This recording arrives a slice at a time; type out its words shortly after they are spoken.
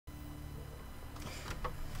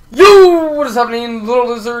Yo, what is happening, little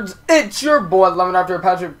lizards? It's your boy, LemonRaptor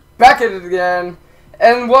Patrick, back at it again,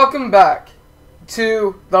 and welcome back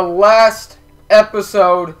to the last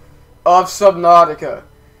episode of Subnautica.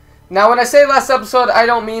 Now, when I say last episode, I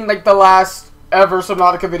don't mean like the last ever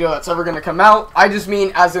Subnautica video that's ever going to come out. I just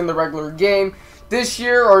mean as in the regular game. This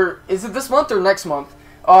year, or is it this month or next month?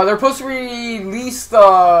 They're supposed to release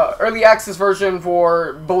the early access version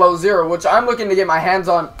for Below Zero, which I'm looking to get my hands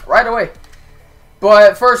on right away.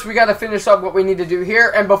 But first, we got to finish up what we need to do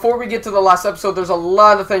here. And before we get to the last episode, there's a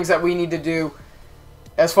lot of things that we need to do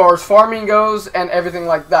as far as farming goes and everything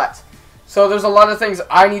like that. So there's a lot of things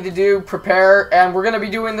I need to do, prepare, and we're going to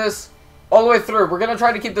be doing this all the way through. We're going to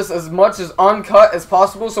try to keep this as much as uncut as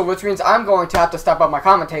possible, so which means I'm going to have to step up my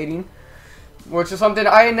commentating, which is something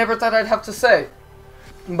I never thought I'd have to say.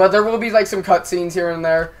 But there will be like some cutscenes here and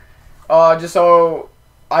there, just so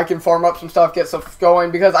I can farm up some stuff, get stuff going,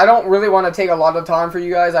 because I don't really want to take a lot of time for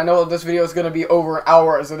you guys. I know this video is going to be over an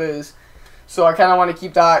hour as it is, so I kind of want to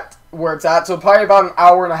keep that where it's at. So probably about an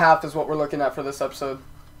hour and a half is what we're looking at for this episode.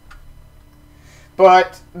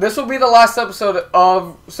 But this will be the last episode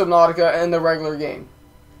of Subnautica in the regular game,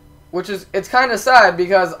 which is, it's kind of sad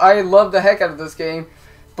because I love the heck out of this game.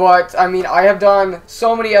 But, I mean, I have done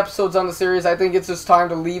so many episodes on the series, I think it's just time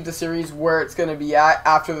to leave the series where it's going to be at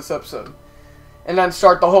after this episode. And then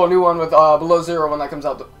start the whole new one with Below Zero when that comes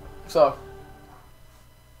out. So,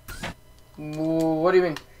 what do you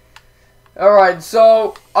mean? Alright,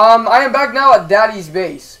 so, I am back now at Daddy's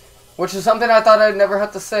base, which is something I thought I'd never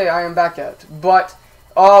have to say I am back at. But,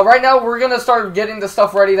 right now we're going to start getting the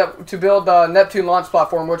stuff ready to build the Neptune launch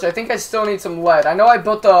platform, which I think I still need some lead. I know I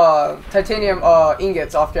built the titanium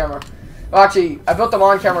ingots off camera. Well, actually, I built them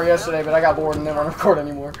on camera yesterday, but I got bored and didn't want to record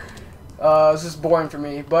anymore. It's just boring for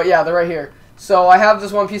me. But yeah, they're right here. So I have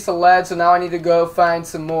this one piece of lead, so now I need to go find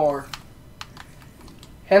some more.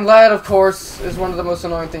 And lead, of course, is one of the most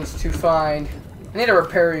annoying things to find. I need to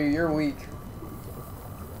repair you. You're weak.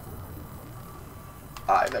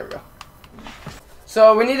 Alright, there we go.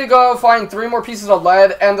 So we need to go find 3 more pieces of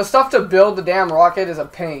lead, and the stuff to build the damn rocket is a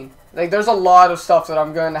pain. Like, there's a lot of stuff that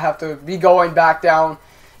I'm going to have to be going back down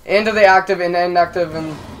into the active and inactive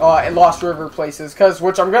and Lost River places,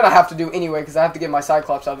 which I'm going to have to do anyway, because I have to get my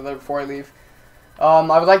Cyclops out of there before I leave.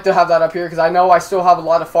 I would like to have that up here, because I know I still have a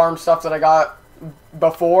lot of farm stuff that I got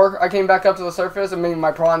before I came back up to the surface. I mean,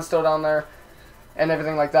 my prawn's still down there, and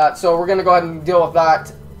everything like that. So we're going to go ahead and deal with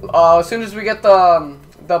that as soon as we get the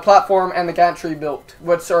platform and the gantry built,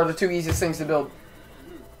 which are the 2 easiest things to build.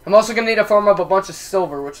 I'm also going to need to farm up a bunch of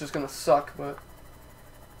silver, which is going to suck, but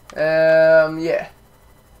yeah.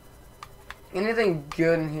 Anything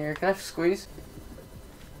good in here? Can I squeeze?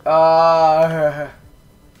 It's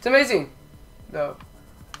amazing. No.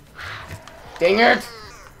 Dang it!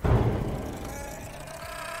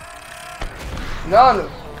 No.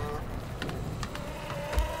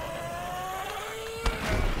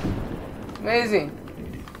 Amazing.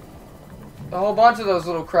 A whole bunch of those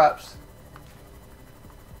little craps.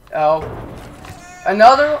 Oh.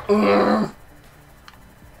 Another?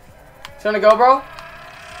 Trying to go, bro?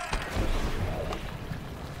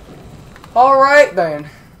 Alright, then.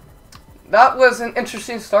 That was an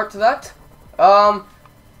interesting start to that.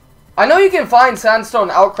 I know you can find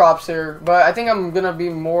sandstone outcrops here, but I think I'm going to be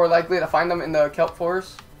more likely to find them in the kelp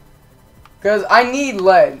forest. Because I need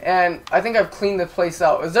lead, and I think I've cleaned the place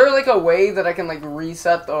out. Is there, like, a way that I can, like,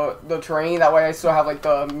 reset the terrain? That way I still have, like,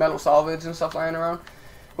 the metal salvage and stuff lying around?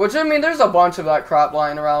 Which, I mean, there's a bunch of that crap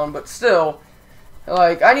lying around, but still,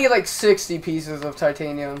 like, I need, like, 60 pieces of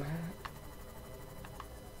titanium.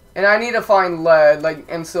 And I need to find lead, like,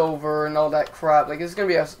 and silver and all that crap. Like, it's going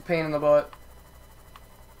to be a pain in the butt.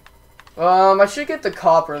 I should get the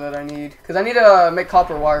copper that I need. Because I need to make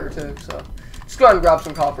copper wire, too, so. Just go ahead and grab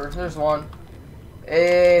some copper. There's one.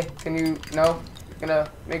 Can you, no? Gonna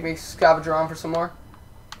make me scavenge around for some more?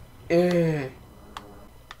 Hey,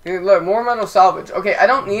 look, more metal salvage. Okay, I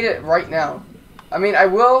don't need it right now. I mean, I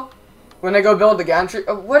will when I go build the gantry.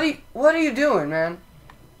 What are you doing, man?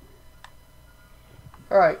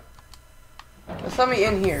 Alright. Let's let me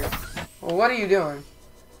in here. Well, what are you doing?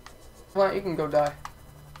 Well, you can go die.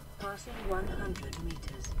 Passing 100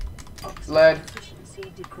 meters. Lead.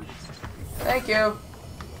 Efficiency decreased. Thank you.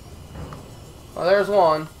 Well, there's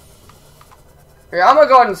one. Here, I'm gonna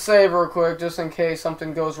go ahead and save real quick, just in case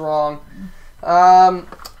something goes wrong.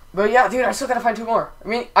 But yeah, dude, I still gotta find 2 more. I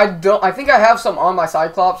mean, I think I have some on my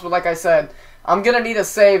Cyclops, but like I said, I'm gonna need to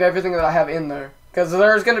save everything that I have in there. Because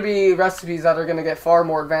there's gonna be recipes that are gonna get far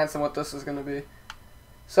more advanced than what this is gonna be.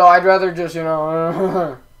 So I'd rather just, you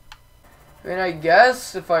know, I mean, I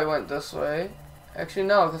guess if I went this way. Actually,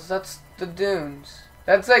 no, because that's the dunes.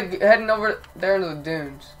 That's like heading over there into the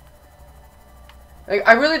dunes. Like,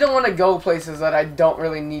 I really don't want to go places that I don't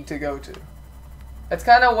really need to go to. That's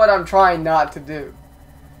kind of what I'm trying not to do.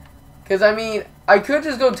 Because, I mean, I could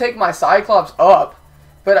just go take my Cyclops up.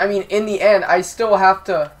 But, I mean, in the end, I still have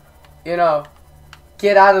to, you know,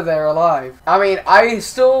 get out of there alive. I mean, I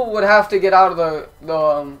still would have to get out of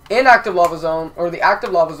the inactive lava zone, or the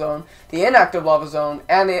active lava zone, the inactive lava zone,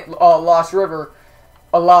 and the Lost River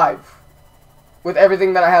alive. With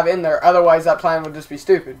everything that I have in there. Otherwise, that plan would just be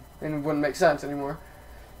stupid. And it wouldn't make sense anymore.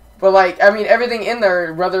 But, like, I mean, everything in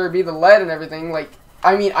there, whether it be the lead and everything, like,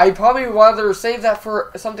 I mean, I'd probably rather save that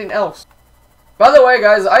for something else. By the way,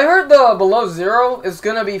 guys, I heard the Below Zero is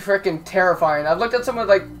gonna be freaking terrifying. I've looked at some of,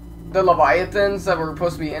 like, the Leviathans that were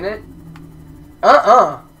supposed to be in it.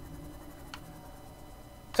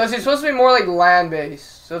 So she's supposed to be more, like,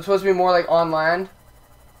 land-based. So it's supposed to be more, like, on land.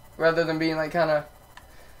 Rather than being, like, kind of...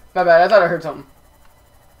 My bad, I thought I heard something.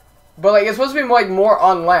 But, like, it's supposed to be, like, more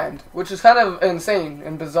on land. Which is kind of insane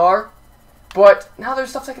and bizarre. But now there's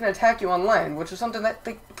stuff that can attack you on land, which is something that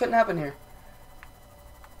couldn't happen here.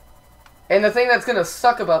 And the thing that's gonna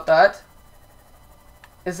suck about that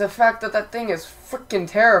is the fact that that thing is freaking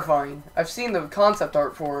terrifying. I've seen the concept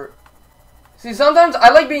art for it. See, sometimes I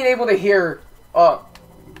like being able to hear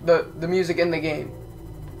the music in the game.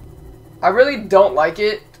 I really don't like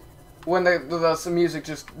it when the music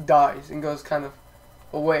just dies and goes kind of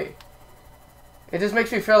away. It just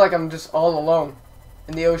makes me feel like I'm just all alone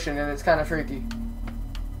in the ocean, and it's kind of freaky.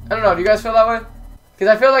 I don't know, do you guys feel that way? Because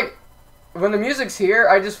I feel like when the music's here,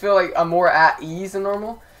 I just feel like I'm more at ease than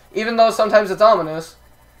normal. Even though sometimes it's ominous,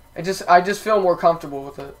 I just feel more comfortable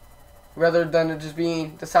with it. Rather than it just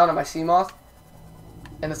being the sound of my sea moth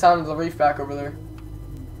and the sound of the reef back over there.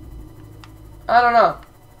 I don't know.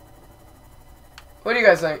 What do you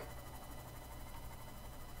guys think?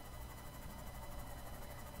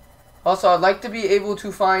 Also, I'd like to be able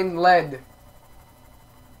to find lead.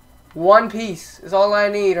 One piece is all I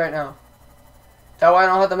need right now. That way I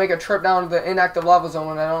don't have to make a trip down to the inactive lava zone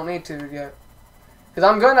when I don't need to yet. Because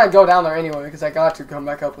I'm going to go down there anyway, because I got to come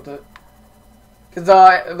back up with it.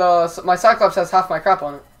 Because my Cyclops has half my crap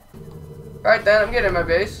on it. Right then, I'm getting my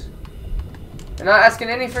base. And not asking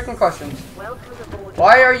any freaking questions.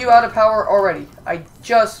 Why are you out of power already? I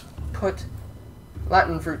just put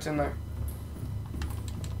Latin fruits in there.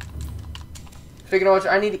 Speaking of which,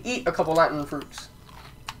 I need to eat a couple Latin fruits.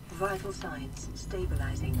 Vital signs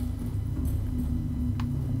stabilizing.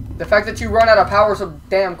 The fact that you run out of power so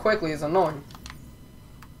damn quickly is annoying.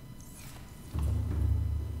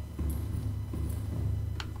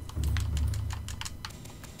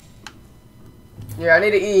 Yeah, I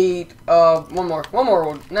need to eat one more.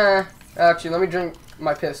 Nah, actually, let me drink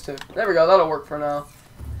my piss too. There we go, that'll work for now.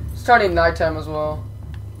 It's turning nighttime as well.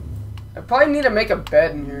 I probably need to make a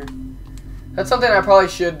bed in here. That's something I probably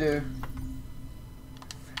should do.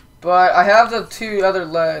 But I have the 2 other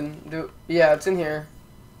lead. Yeah, it's in here.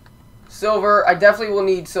 Silver. I definitely will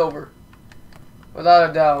need silver. Without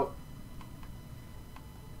a doubt.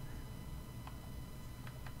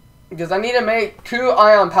 Because I need to make 2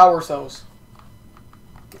 ion power cells.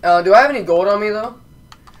 Do I have any gold on me, though?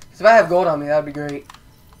 Because if I have gold on me, that'd be great.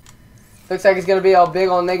 Looks like it's going to be all big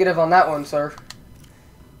on negative on that one, sir.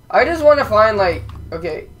 I just want to find, like...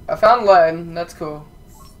 Okay, I found lead. That's cool.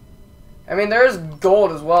 I mean, there's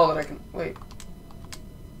gold as well that I can... Wait.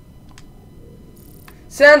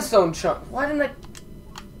 Sandstone chunk. Why didn't I...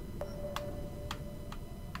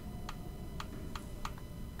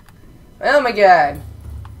 Oh my god.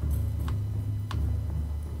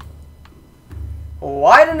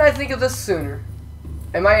 Why didn't I think of this sooner?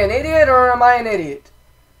 Am I an idiot or am I an idiot?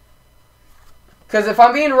 Because if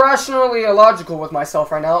I'm being rationally illogical with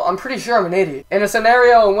myself right now, I'm pretty sure I'm an idiot. In a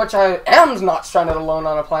scenario in which I am not stranded alone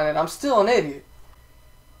on a planet, I'm still an idiot.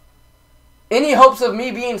 Any hopes of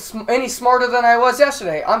me being any smarter than I was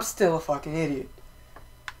yesterday, I'm still a fucking idiot.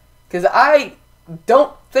 Because I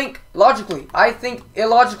don't think logically. I think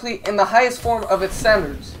illogically in the highest form of its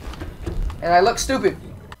standards. And I look stupid.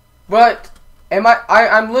 But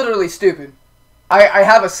I'm literally stupid. I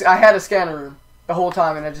had a scanner room the whole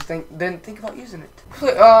time, and I just didn't think about using it.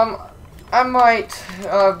 I might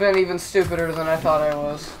have been even stupider than I thought I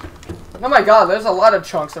was. Oh my god, there's a lot of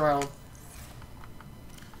chunks around.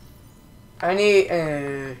 I need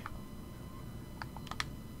and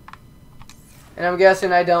I'm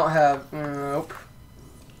guessing I don't have. Nope.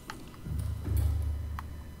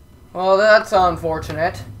 Well, that's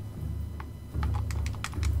unfortunate.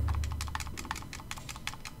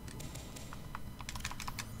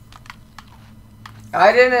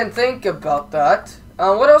 I didn't think about that.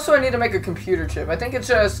 What else do I need to make a computer chip? I think it's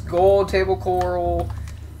just gold, table coral,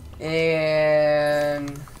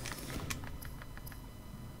 and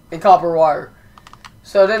copper wire.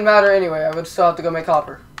 So it didn't matter anyway. I would still have to go make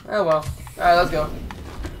copper. Oh well. Alright, let's go.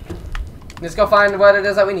 Let's go find what it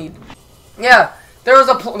is that we need. Yeah, there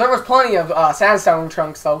was plenty of sandstone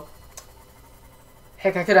chunks though.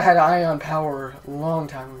 Heck, I could have had ion power a long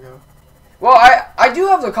time ago. Well, I do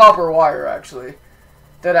have the copper wire actually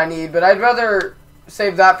that I need, but I'd rather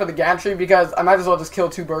save that for the gantry because I might as well just kill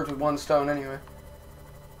 2 birds with 1 stone anyway.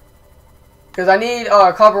 Because I need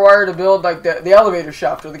copper wire to build like the elevator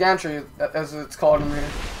shaft, or the gantry as it's called in here.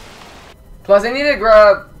 Plus I need to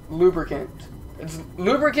grab lubricant. It's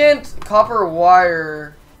lubricant, copper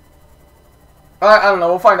wire. I don't know,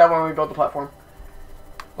 we'll find out when we build the platform.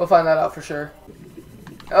 We'll find that out for sure.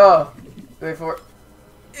 Oh, wait for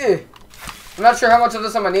it. I'm not sure how much of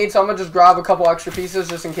this I'm gonna need, so I'm gonna just grab a couple extra pieces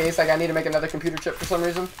just in case. Like I need to make another computer chip for some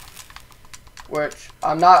reason, which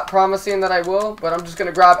I'm not promising that I will, but I'm just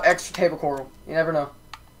gonna grab extra table coral. You never know.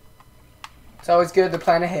 It's always good to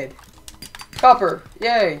plan ahead. Copper,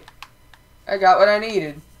 yay! I got what I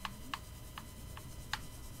needed.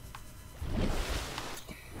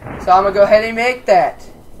 So I'm gonna go ahead and make that.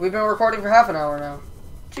 We've been recording for half an hour now.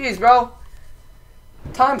 Jeez, bro.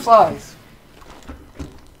 Time flies.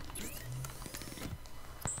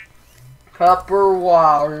 Copper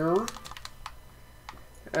wire.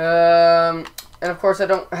 And of course I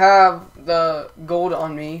don't have the gold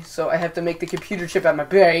on me, so I have to make the computer chip at my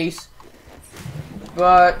base.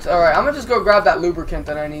 But, alright, I'm gonna just go grab that lubricant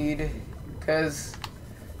that I need. Because,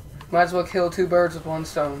 might as well kill 2 birds with 1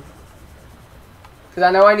 stone. Because I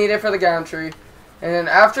know I need it for the gantry. And then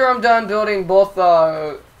after I'm done building both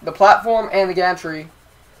the platform and the gantry,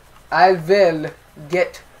 I will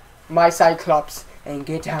get my Cyclops and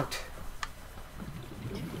get out.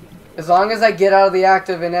 As long as I get out of the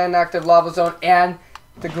active and inactive lava zone and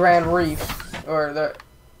the Grand Reef, or the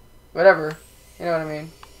whatever, you know what I mean.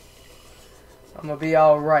 I'm gonna be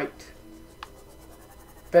alright.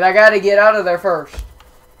 But I gotta get out of there first.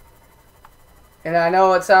 And I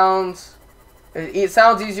know it sounds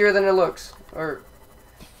easier than it looks, or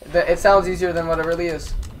it sounds easier than what it really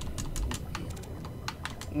is.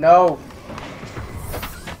 No.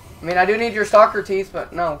 I mean, I do need your stalker teeth,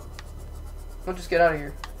 but no. We'll just get out of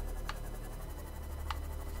here.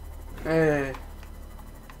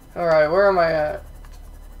 Alright, where am I at?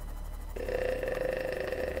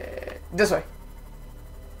 This way.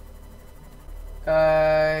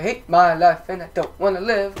 I hate my life and I don't want to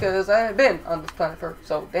live because I've been on this planet for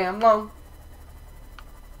so damn long.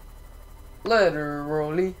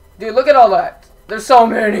 Literally. Dude, look at all that. There's so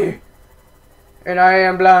many. And I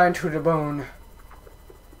am blind to the bone.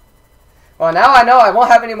 Well, now I know I won't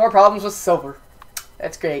have any more problems with silver.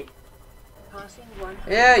 That's great.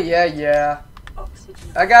 Yeah.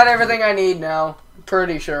 I got everything I need now.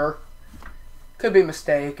 Pretty sure. Could be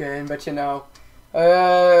mistaken, but you know.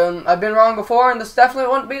 I've been wrong before, and this definitely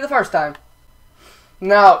wouldn't be the first time.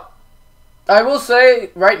 Now, I will say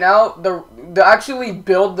right now, to actually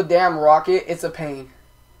build the damn rocket, it's a pain.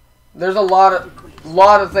 There's a lot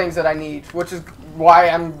of things that I need, which is why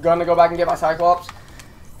I'm gonna go back and get my Cyclops,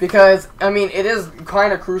 because I mean it is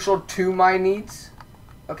kind of crucial to my needs.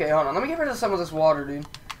 Okay, hold on. Let me get rid of some of this water, dude.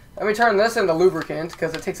 Let me turn this into lubricant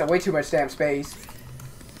because it takes up way too much damn space.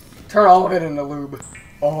 Turn all of it into lube,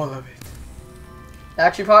 all of it.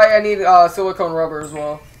 Actually, probably I need silicone rubber as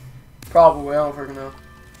well. Probably, I don't freaking know.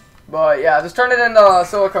 But yeah, just turn it into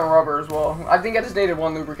silicone rubber as well. I think I just needed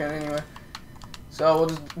 1 lubricant anyway. So we'll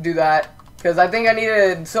just do that. Because I think I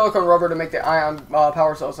needed silicone rubber to make the ion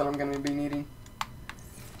power cells that I'm going to be needing.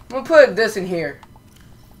 I'm going to put this in here.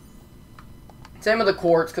 Same with the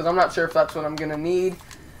quartz, because I'm not sure if that's what I'm going to need.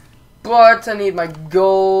 But I need my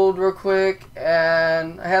gold real quick.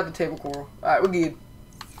 And I have the table coral. Alright, we're good.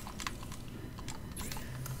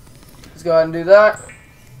 Let's go ahead and do that.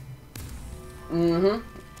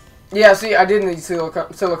 Yeah, see, I did need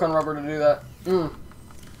silicone rubber to do that.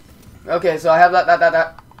 Okay, so I have that.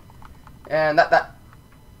 And that.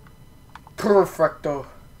 Perfecto.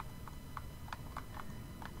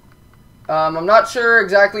 I'm not sure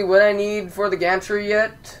exactly what I need for the gantry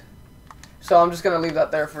yet. So I'm just going to leave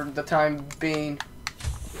that there for the time being.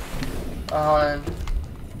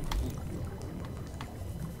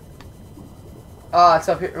 It's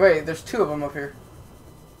up here. Wait, there's 2 of them up here.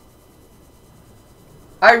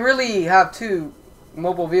 I really have 2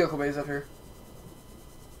 mobile vehicle bays up here.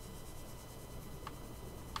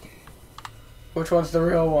 Which one's the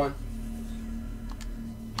real one?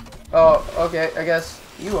 Oh, okay, I guess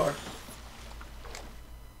you are.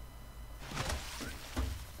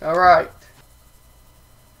 Alright.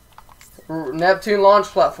 Neptune launch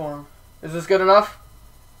platform. Is this good enough?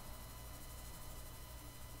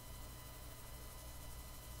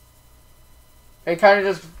 It kind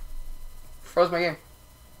of just froze my game.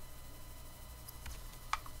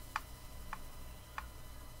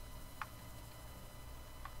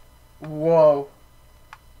 Whoa.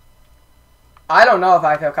 I don't know if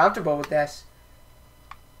I feel comfortable with this.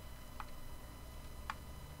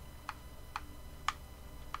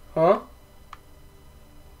 Huh?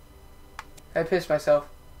 I pissed myself.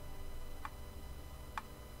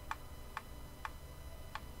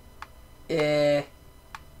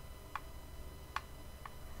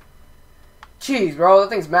 Jeez, bro, that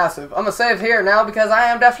thing's massive. I'm gonna save here now because I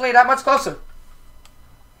am definitely that much closer.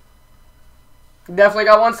 Definitely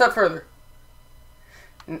got one step further.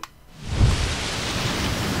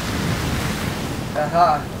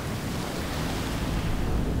 Aha.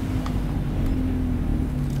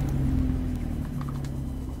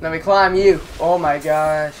 Let me climb you. Oh my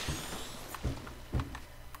gosh.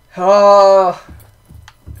 Oh.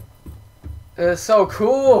 It's so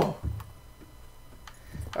cool.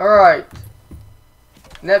 Alright.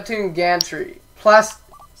 Neptune gantry.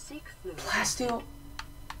 Plasteel.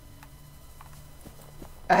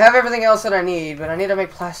 I have everything else that I need, but I need to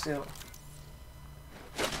make plasteel.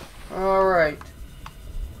 Alright.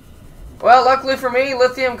 Well, luckily for me,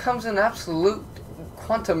 lithium comes in absolute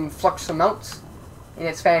quantum flux amounts. And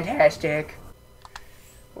it's fantastic.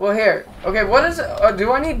 Well, here. Okay, what is it?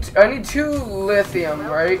 Do I need 2 lithium,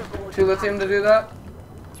 right? 2 lithium to do that?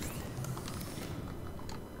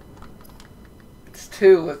 It's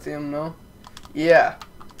 2 lithium, no? Yeah.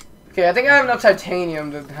 Okay, I think I have enough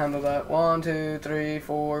titanium to handle that. 1, 2, 3,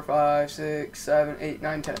 4, 5, 6, 7, 8,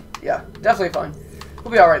 9, 10. Yeah, definitely fine.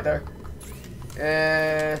 We'll be alright there.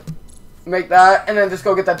 Make that, and then just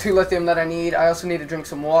go get that 2 lithium that I need. I also need to drink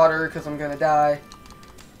some water, because I'm gonna die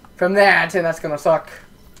from that, and that's gonna suck.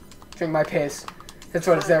 Drink my piss. That's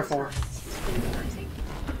what it's there for.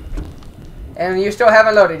 And you still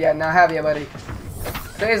haven't loaded yet, now have you, buddy?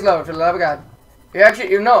 Please load, for the love of God.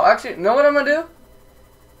 You know what I'm gonna do?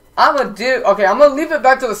 I'm gonna leave it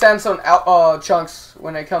back to the sandstone chunks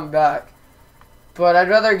when I come back. But I'd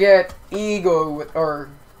rather get or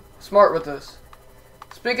smart with this.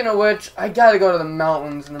 Speaking of which, I gotta go to the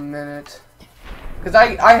mountains in a minute. Because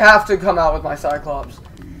I have to come out with my Cyclops.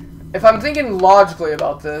 If I'm thinking logically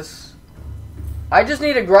about this, I just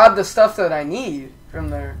need to grab the stuff that I need from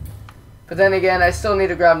there. But then again, I still need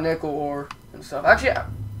to grab nickel ore and stuff. Actually,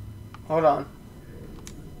 hold on.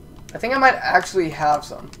 I think I might actually have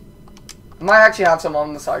some. I might actually have some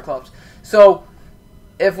on the Cyclops. So,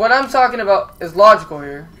 if what I'm talking about is logical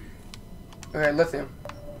here. Okay, lithium.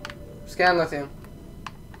 Scan lithium.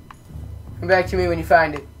 Come back to me when you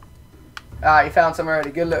find it. Ah, you found some already.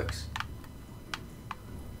 Good looks.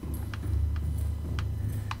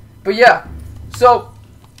 But yeah, so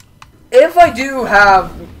if I do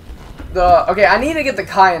have the... Okay, I need to get the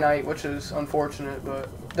kyanite, which is unfortunate, but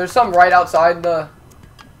there's some right outside the...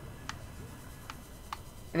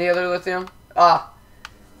 Any other lithium? Ah,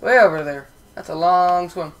 way over there. That's a long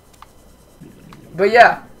swim. But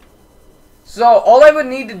yeah, so all I would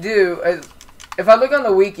need to do is, if I look on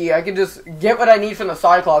the wiki, I can just get what I need from the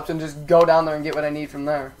Cyclops and just go down there and get what I need from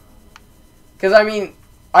there. Because, I mean,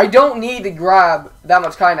 I don't need to grab that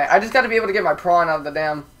much kyanite. I just got to be able to get my prawn out of the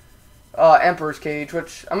damn Emperor's cage,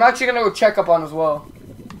 which I'm actually going to go check up on as well.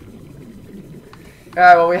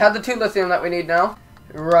 Alright, well, we have the 2 lithium that we need now.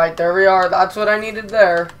 Right, there we are. That's what I needed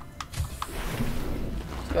there.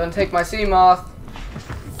 Let's go ahead and take my sea moth.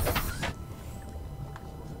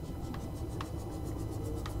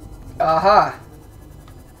 Aha.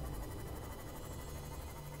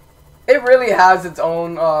 It really has its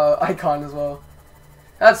own icon as well.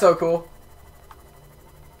 That's so cool.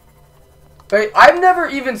 But I've never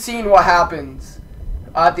even seen what happens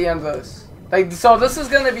at the end of this. Like, so this is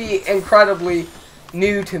going to be incredibly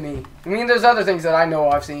new to me. I mean, there's other things that I know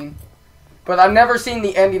I've seen. But I've never seen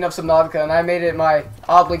the ending of Subnautica, and I made it my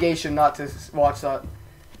obligation not to watch that.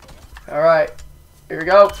 Alright. Here we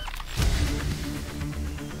go.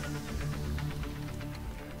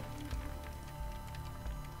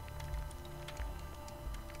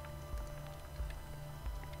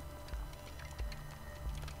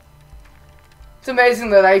 It's amazing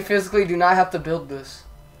that I physically do not have to build this,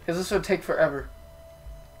 because this would take forever.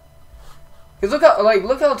 Because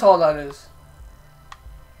look how tall that is.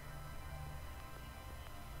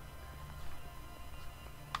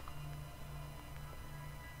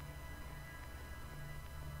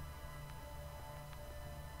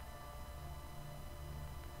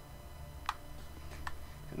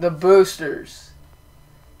 The boosters.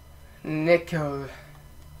 Nickel.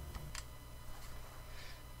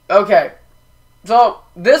 Okay. So,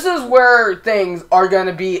 this is where things are going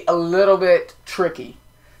to be a little bit tricky.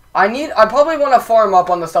 I probably want to farm up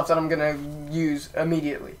on the stuff that I'm going to use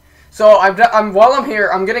immediately. So, while I'm here,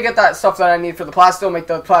 I'm going to get that stuff that I need for the plasteel, make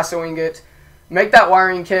the plasteel ingot, make that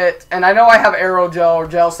wiring kit, and I know I have aerogel or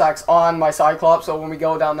gel sacks on my Cyclops, so when we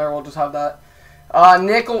go down there, we'll just have that.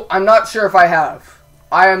 Nickel, I'm not sure if I have.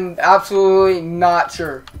 I am absolutely not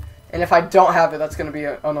sure. And if I don't have it, that's going to be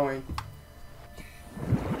annoying.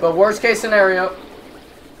 But worst case scenario,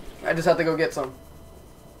 I just have to go get some.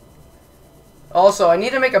 Also, I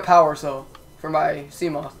need to make a power cell for my sea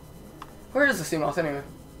moth. Where is the sea moth anyway?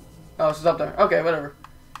 Oh, it's just up there. Okay, whatever.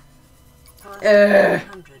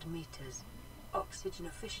 100 meters. Oxygen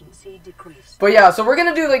efficiency decreased. But yeah, so we're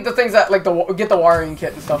gonna do like the things that get the wiring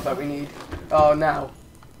kit and stuff that we need. Oh, now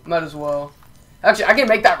might as well. Actually, I can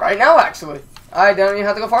make that right now. Actually, I don't even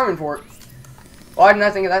have to go farming for it. Why didn't I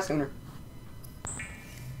think of that sooner?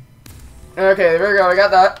 Okay, there we go. I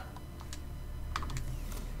got that.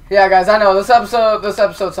 Yeah, guys, I know this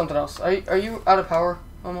episode's something else. Are you out of power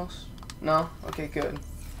almost? No. Okay, good.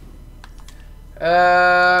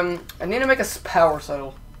 I need to make a power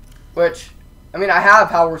cell, which, I mean, I have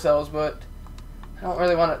power cells, but I don't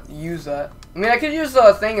really want to use that. I mean, I could use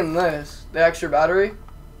the thing in this, the extra battery,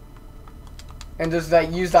 and just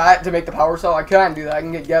use that to make the power cell. I can't do that. I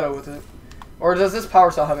can get ghetto with it. Or does this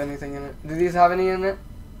power cell have anything in it? Do these have any in it?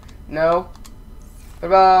 No. What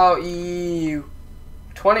about you?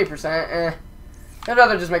 20%? Eh. I'd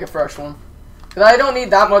rather just make a fresh one. Because I don't need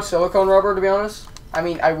that much silicone rubber, to be honest. I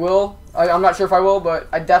mean, I will. I'm not sure if I will, but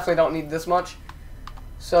I definitely don't need this much.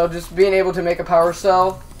 So just being able to make a power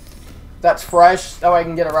cell that's fresh, that way I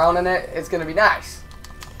can get around in it, it's going to be nice.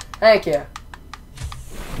 Thank you.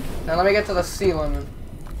 Now let me get to the sea lemon.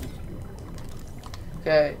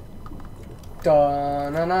 Okay. I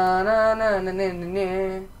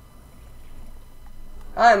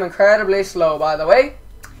am incredibly slow, by the way.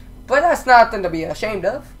 But that's nothing to be ashamed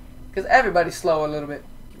of. Because everybody's slow a little bit.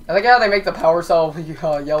 I like how they make the power cell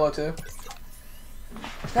yellow too.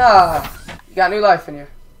 Ah, you got new life in you.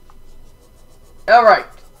 Alright.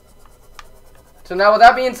 So now with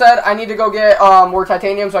that being said, I need to go get more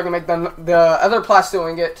titanium so I can make the other plasteel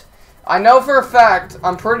ingot. I know for a fact,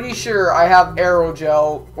 I'm pretty sure I have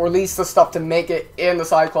aerogel, or at least the stuff to make it in the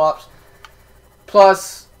Cyclops.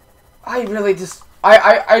 Plus, I really just,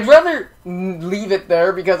 I'd rather leave it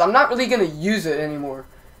there because I'm not really going to use it anymore.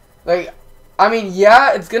 Like, I mean,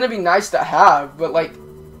 yeah, it's going to be nice to have, but like,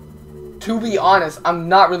 to be honest, I'm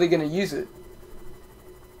not really going to use it.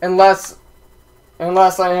 Unless I,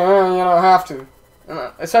 have to.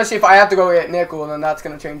 Especially if I have to go get nickel, then that's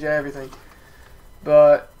going to change everything.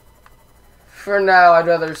 But for now, I'd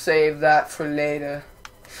rather save that for later.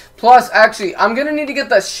 Plus, actually, I'm going to need to get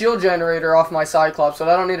that shield generator off my Cyclops, so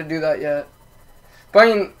I don't need to do that yet. But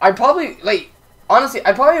I mean, I'd probably, like, honestly,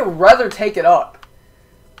 I'd probably rather take it up.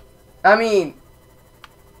 I mean,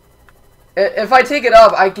 if I take it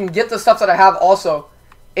up, I can get the stuff that I have also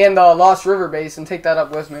in the Lost River base and take that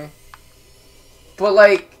up with me. But,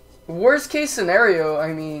 like, worst case scenario,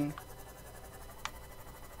 I mean,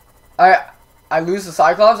 I lose the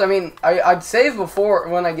Cyclops. I mean, I'd save before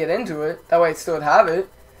when I get into it. That way I still would have it.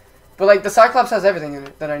 But, like, the Cyclops has everything in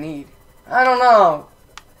it that I need. I don't know.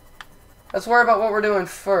 Let's worry about what we're doing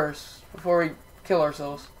first before we kill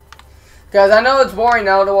ourselves. Guys, I know it's boring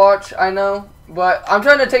now to watch. I know. But I'm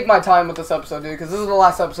trying to take my time with this episode, dude. Because this is the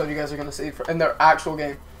last episode you guys are going to see in their actual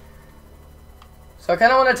game. So I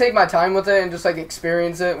kind of want to take my time with it and just, like,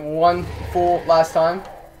 experience it one full last time.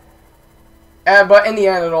 But in the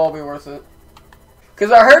end, it'll all be worth it.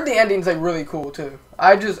 Because I heard the ending's, like, really cool, too.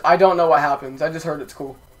 I don't know what happens. I just heard it's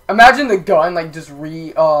cool. Imagine the gun, like, just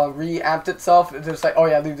re-amped itself. It's just like, oh,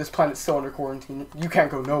 yeah, dude, this planet's still under quarantine. You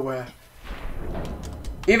can't go nowhere.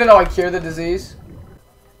 Even though I cure the disease.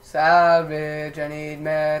 Salvage, I need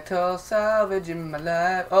metal salvage in my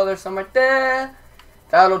life. Oh, there's some right there.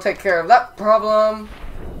 That'll take care of that problem.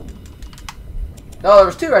 Oh, there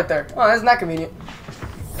was two right there. Oh, isn't that convenient?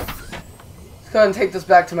 Let's go ahead and take this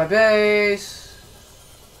back to my base.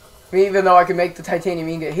 I mean, even though I can make the titanium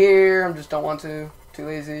ingot here, I just don't want to. Too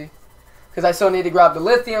lazy. Because I still need to grab the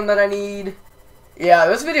lithium that I need. Yeah,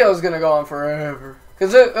 this video is going to go on forever.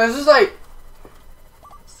 Because it's just like,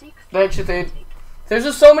 there's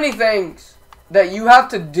just so many things that you have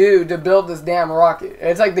to do to build this damn rocket.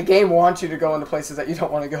 It's like the game wants you to go into places that you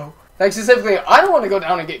don't want to go. Like, specifically, I don't want to go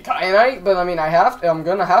down and get kyanite, but I mean, I'm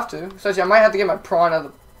going to have to. Especially, I might have to get my prawn out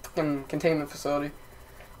of the fucking containment facility.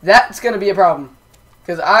 That's going to be a problem.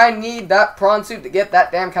 Because I need that prawn suit to get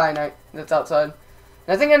that damn kyanite that's outside.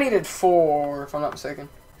 And I think I needed 4, if I'm not mistaken.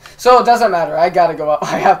 So it doesn't matter. I gotta go out.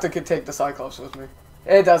 I have to take the Cyclops with me.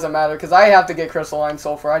 It doesn't matter because I have to get Crystalline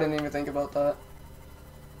Sulfur. I didn't even think about that.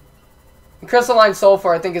 And Crystalline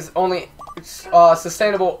Sulfur, I think, is only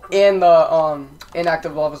sustainable in the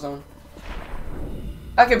inactive lava zone.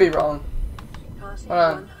 I could be wrong. Hold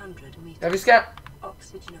on. Have you scanned?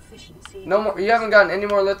 No more. You haven't gotten any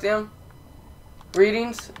more lithium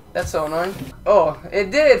readings? That's so annoying. Oh,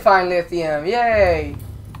 it did find lithium. Yay!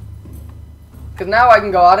 Because now I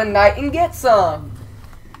can go out at night and get some.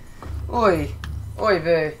 Oi. Oy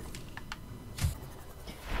vey.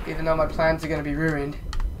 Even though my plans are going to be ruined.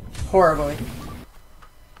 Horribly.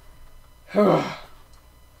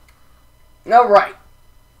 Alright.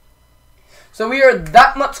 So we are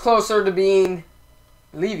that much closer to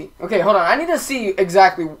leaving. Okay, hold on. I need to see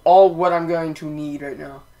exactly all what I'm going to need right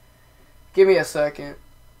now. Give me a second.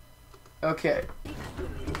 Okay.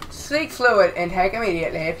 Seek fluid intake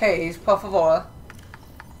immediately, please, por favor.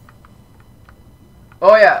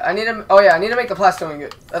 Oh yeah, I need to make the plastone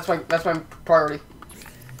ingot. That's my priority.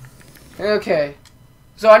 Okay.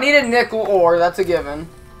 So I need a nickel ore, that's a given.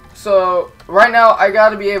 So right now I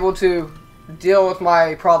gotta be able to deal with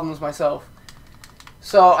my problems myself.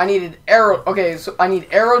 So I needed so I need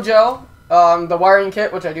aerogel, the wiring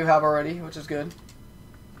kit, which I do have already, which is good.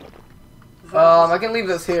 I can leave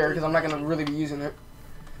this here because I'm not gonna really be using it.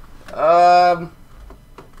 But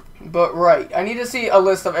right, I need to see a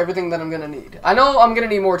list of everything that I'm gonna need. I know I'm gonna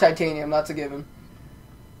need more titanium, that's a given.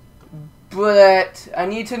 But I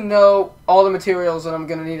need to know all the materials that I'm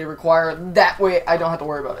gonna need to require. That way I don't have to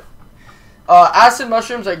worry about it. Acid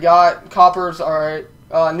mushrooms I got. Copper's alright.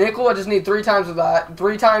 Nickel I just need 3 times of that.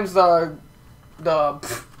 3 times the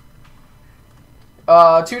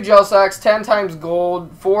 2 gel sacks, 10 times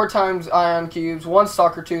gold, 4 times ion cubes, 1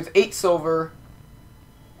 stalker tooth, 8 silver.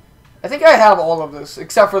 I think I have all of this,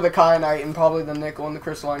 except for the kyanite and probably the nickel and the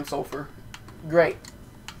crystalline sulfur. Great.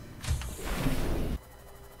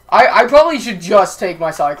 I probably should just take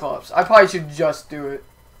my Cyclops. I probably should just do it.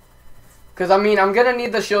 Because, I mean, I'm going to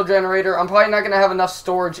need the shield generator. I'm probably not going to have enough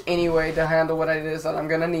storage anyway to handle what it is that I'm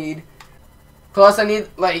going to need. Plus, I need,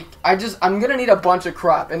 like, I'm going to need a bunch of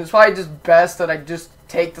crap. And it's probably just best that I just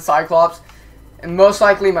take the Cyclops. And most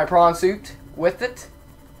likely my prawn suit with it.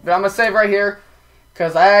 But I'm going to save right here.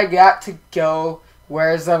 Because I got to go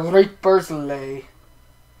where the Reapers lay.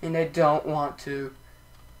 And I don't want to.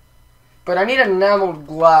 But I need enameled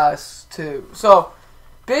glass, too. So,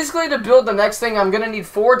 basically to build the next thing, I'm going to need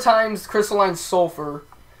 4 times crystalline sulfur.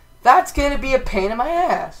 That's going to be a pain in my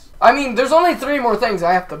ass. I mean, there's only 3 more things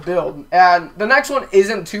I have to build. And the next one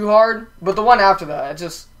isn't too hard. But the one after that,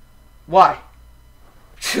 why?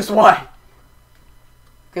 Just why?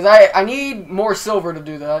 Because I need more silver to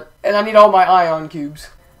do that. And I need all my ion cubes.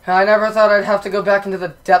 I never thought I'd have to go back into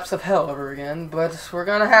the depths of hell ever again. But we're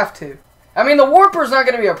going to have to. I mean, the Warper's not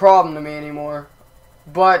going to be a problem to me anymore.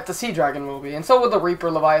 But the Sea Dragon will be. And so will the Reaper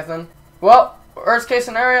Leviathan. Well, worst case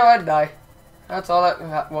scenario, I'd die. That's all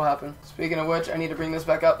that will happen. Speaking of which, I need to bring this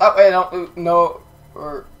back up. That way I don't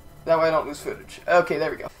that way I don't lose footage. Okay, there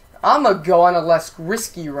we go. I'm going to go on a less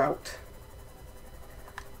risky route.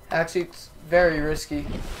 Actually, it's very risky.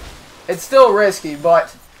 It's still risky,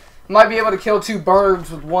 but I might be able to kill 2 birds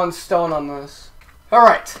with 1 stone on this.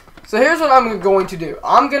 Alright. So here's what I'm going to do.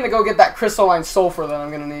 I'm going to go get that crystalline sulfur that I'm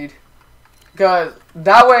going to need. Because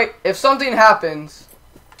that way, if something happens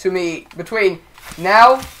to me between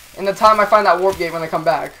now and the time I find that warp gate when I come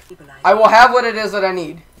back, I will have what it is that I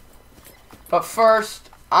need. But first,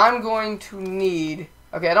 I'm going to need...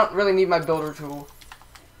 Okay, I don't really need my builder tool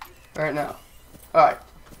right now. Alright.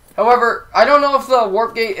 However, I don't know if the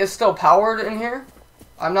warp gate is still powered in here.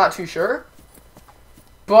 I'm not too sure.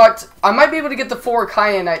 But I might be able to get the 4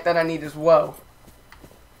 kyanite that I need as well.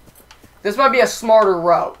 This might be a smarter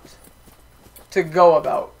route to go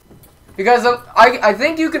about. Because I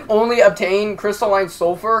think you can only obtain crystalline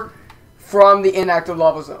sulfur from the inactive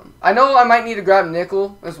lava zone. I know I might need to grab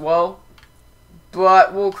nickel as well.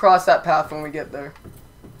 But we'll cross that path when we get there.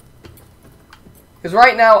 Because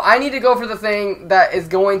right now, I need to go for the thing that is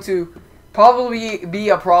going to probably be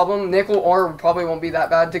a problem. Nickel ore probably won't be that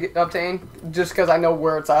bad to obtain, just because I know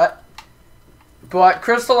where it's at. But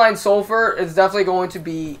crystalline sulfur is definitely going to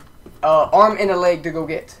be arm and a leg to go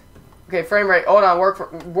get. Okay, frame rate. Hold on,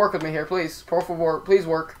 work with me here, please. Por favor, please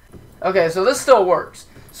work. Okay, so this still works.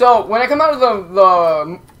 So when I come out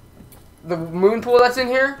of the moon pool that's in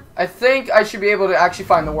here, I think I should be able to actually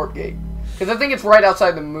find the warp gate, because I think it's right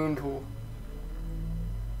outside the moon pool.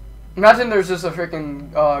 Imagine there's just a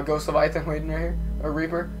freaking ghost Leviathan waiting right here, a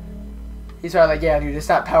Reaper. He's probably like, yeah, dude, it's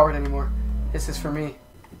not powered anymore. This is for me.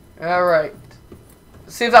 Alright.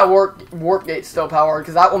 see if that warp gate's still powered,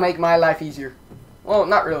 because that will make my life easier. Well,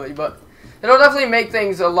 not really, but it'll definitely make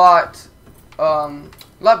things a lot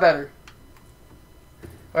better.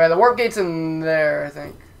 Alright, the warp gate's in there, I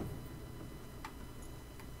think.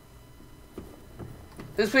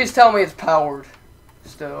 Just please tell me it's powered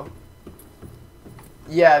still.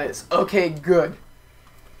 Yeah, it is. Okay, good.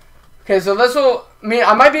 Okay, so this will mean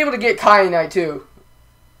I might be able to get Kyanite too.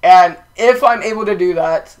 And if I'm able to do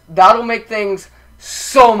that, that'll make things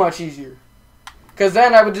so much easier. Because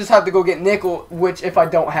then I would just have to go get nickel, which if I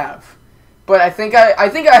don't have. But I think I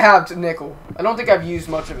have nickel. I don't think I've used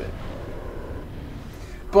much of it.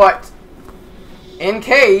 But in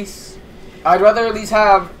case, I'd rather at least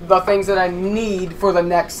have the things that I need for the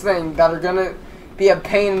next thing that are gonna be a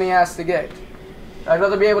pain in the ass to get. I'd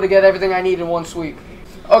rather be able to get everything I need in one sweep.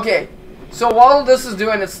 Okay, so while this is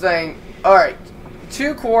doing its thing, alright,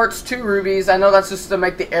 2 quartz, 2 rubies. I know that's just to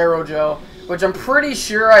make the aerogel, which I'm pretty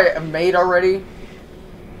sure I have made already.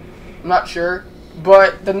 I'm not sure.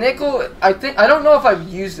 But the nickel, I don't know if I've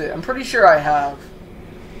used it. I'm pretty sure I have.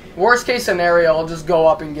 Worst case scenario, I'll just go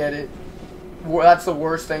up and get it. That's the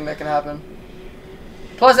worst thing that can happen.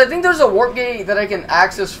 Plus, I think there's a warp gate that I can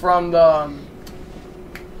access from the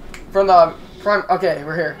prime. Okay,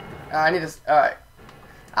 we're here. Alright.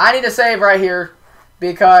 I need to save right here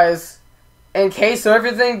because in case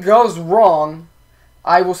everything goes wrong,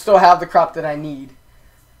 I will still have the crop that I need.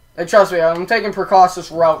 Like, trust me, I'm taking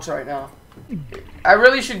precautious routes right now. I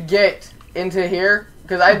really should get into here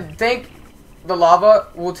because I think the lava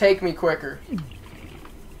will take me quicker.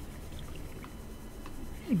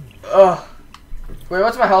 Ugh. Wait,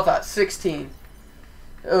 what's my health at? 16.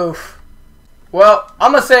 Oof. Well,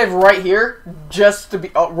 I'm gonna save right here just to be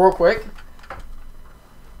real quick.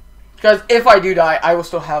 Because if I do die, I will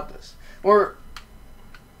still have this. Well,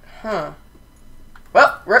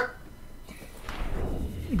 rip.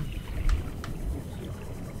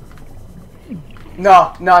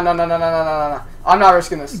 No. I'm not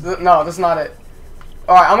risking this. No, this is not it.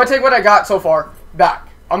 Alright, I'm gonna take what I got so far back.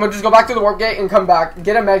 I'm gonna just go back to the warp gate and come back,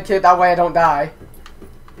 get a med kit, that way I don't die.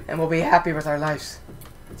 And we'll be happy with our lives.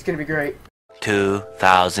 It's gonna be great.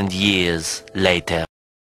 2,000 years later.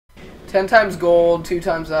 10 times gold, 2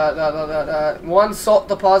 times that. 1 salt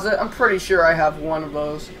deposit. I'm pretty sure I have 1 of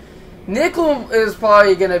those. Nickel is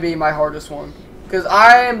probably gonna be my hardest one. Because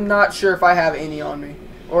I am not sure if I have any on me.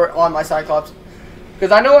 Or on my Cyclops.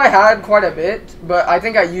 Because I know I had quite a bit, but I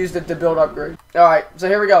think I used it to build upgrade. Alright, so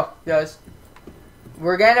here we go, guys.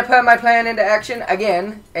 We're going to put my plan into action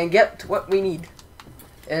again and get what we need.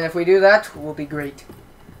 And if we do that, we'll be great.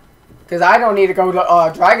 Because I don't need to go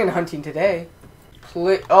to dragon hunting today.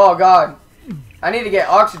 Oh, God. I need to get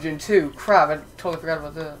oxygen, too. Crap, I totally forgot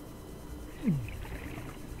about that.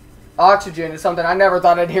 Oxygen is something I never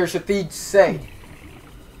thought I'd hear Shathid say.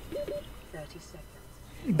 30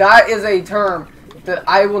 seconds. That is a term that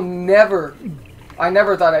I never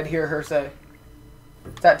thought I'd hear her say.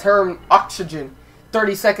 That term, oxygen.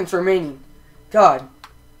 30 seconds remaining. God.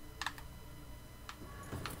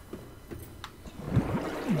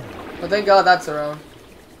 But thank God that's around.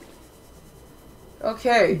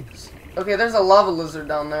 Okay. Okay, there's a lava lizard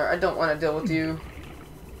down there. I don't want to deal with you.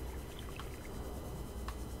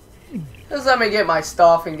 Just let me get my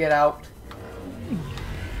stuff and get out.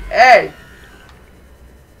 Hey!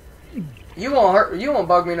 You won't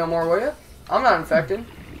bug me no more, will you? I'm not infected.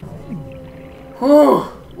 Whew.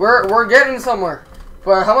 We're getting somewhere.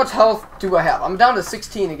 But how much health do I have? I'm down to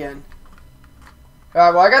 16 again.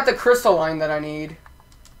 Alright, well I got the crystalline that I need.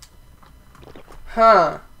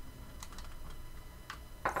 Huh.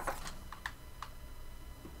 I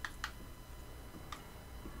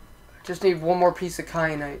just need 1 more piece of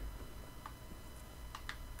kyanite.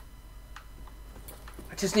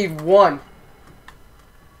 I just need 1.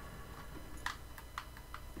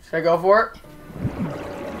 Should I go for it?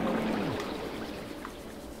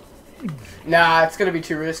 Nah, it's gonna be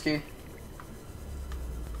too risky.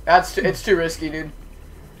 It's too risky, dude.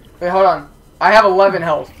 Wait, hold on. I have 11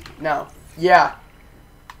 health now. Yeah.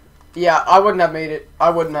 Yeah, I wouldn't have made it. I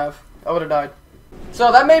wouldn't have. I would have died.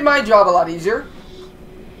 So that made my job a lot easier.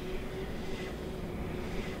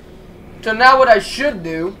 So now what I should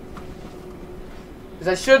do is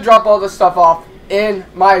I should drop all this stuff off in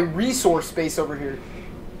my resource space over here.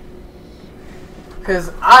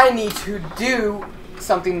 Because I need to do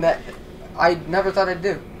something that I never thought I'd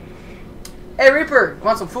do. Hey Reaper,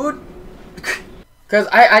 want some food? Because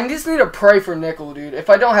I just need to pray for nickel, dude. If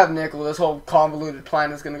I don't have nickel, this whole convoluted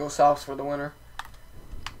plan is going to go south for the winter.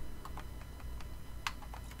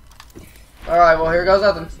 Alright, well here goes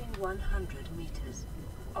nothing. 100 meters.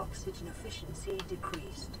 Oxygen efficiency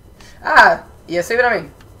decreased. Ah, you see what I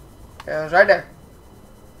mean? It was right there.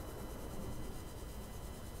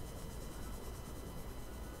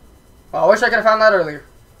 Well, I wish I could have found that earlier.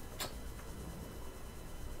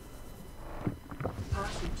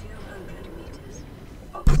 Passing 200 meters.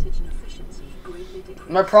 Oxygen efficiency greatly decreased.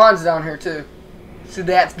 My prawn's down here too, so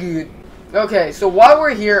that's good. Okay, so while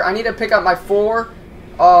we're here, I need to pick up my 4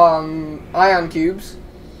 ion cubes.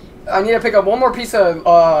 I need to pick up one more piece of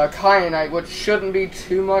kyanite, which shouldn't be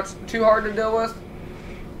too hard to deal with.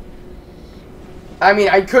 I mean,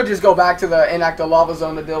 I could just go back to the inactive lava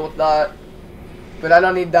zone to deal with that, but I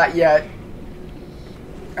don't need that yet.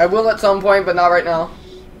 I will at some point, but not right now.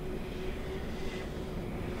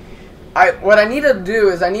 What I need to do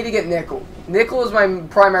is I need to get nickel. Nickel is my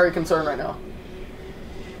primary concern right now.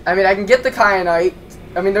 I mean, I can get the kyanite.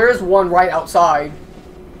 I mean, there is one right outside.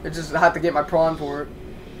 I just have to get my prawn for it.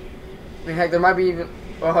 I mean, heck, there might be even...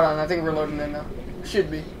 Well, hold on. I think we're loading in now.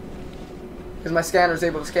 Should be. Because my scanner is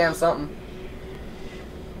able to scan something.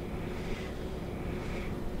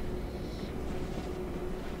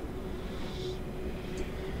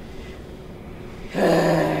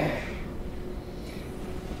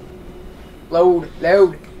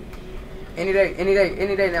 Load. Any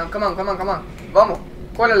day now. Come on. Vamos.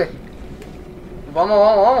 Cuélale.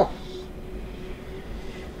 Vamos.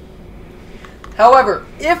 However,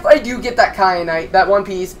 if I do get that kyanite, that one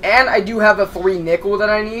piece, and I do have the 3 nickel that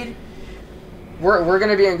I need, we're going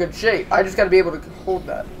to be in good shape. I just got to be able to hold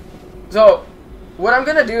that. So, what I'm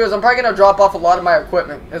going to do is I'm probably going to drop off a lot of my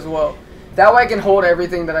equipment as well. That way I can hold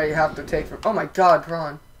everything that I have to take from... Oh my god,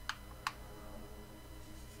 prawn.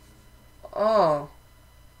 Oh.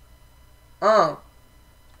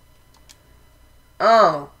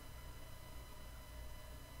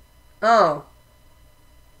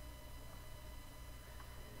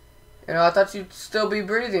 You know, I thought you'd still be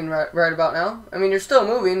breathing right about now. I mean, you're still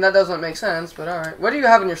moving. That doesn't make sense, but alright. What do you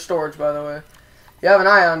have in your storage, by the way? You have an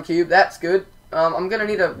ion cube. That's good. I'm going to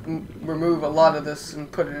need to remove a lot of this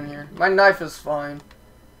and put it in here. My knife is fine.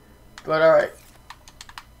 But alright.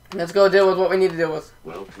 Let's go deal with what we need to deal with.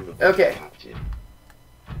 Okay.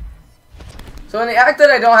 So in the act that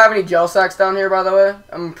I don't have any gel sacks down here, by the way,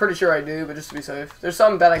 I'm pretty sure I do, but just to be safe. There's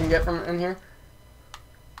some that I can get from in here.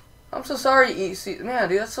 I'm so sorry, EC. Man,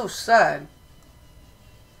 dude, that's so sad.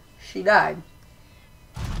 She died.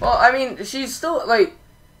 Well, I mean, she's still, like...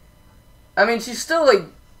 I mean, she's still, like,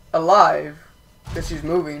 alive. Because she's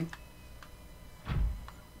moving.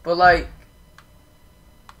 But, like...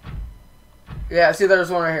 Yeah, see, there's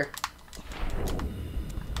one right here.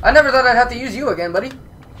 I never thought I'd have to use you again, buddy.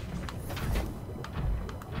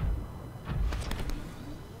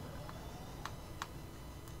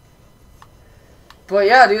 But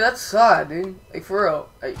yeah, dude, that's sad, dude. Like, for real.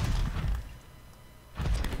 Like,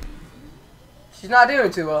 she's not doing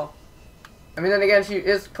too well. I mean, then again, she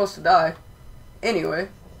is supposed to die. Anyway.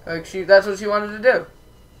 Like, that's what she wanted to do.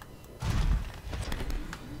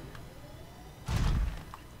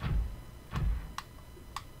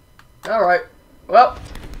 Alright. Well.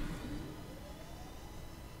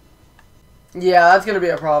 Yeah, that's gonna be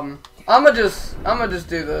a problem. I'ma just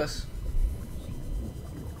do this.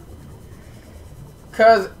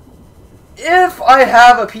 Because if I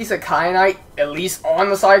have a piece of kyanite, at least on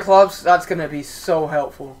the Cyclops, that's going to be so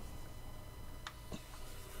helpful.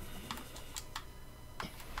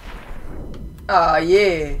 Ah,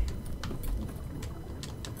 yeah.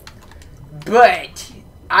 But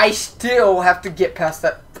I still have to get past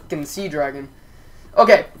that fucking sea dragon.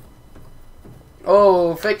 Okay.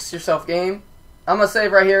 Oh, fix yourself, game. I'm going to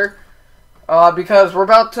save right here. Because we're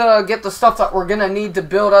about to get the stuff that we're going to need to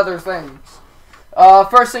build other things.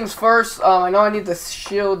 First things first, I know I need the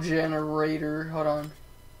shield generator. Hold on.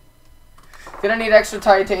 Gonna need extra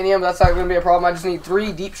titanium. That's not gonna be a problem. I just need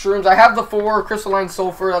 3 deep shrooms. I have the 4 crystalline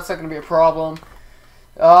sulfur. That's not gonna be a problem.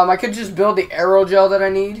 I could just build the aerogel that I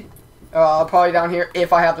need. Probably down here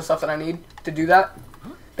if I have the stuff that I need to do that.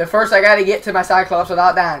 But first, I gotta get to my Cyclops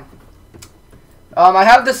without dying. I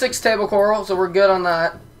have the 6 table coral, so we're good on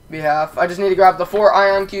that behalf. I just need to grab the 4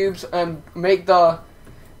 ion cubes and make the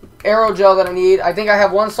aerogel that I need. I think I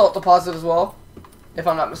have 1 salt deposit as well, if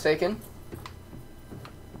I'm not mistaken.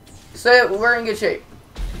 So we're in good shape.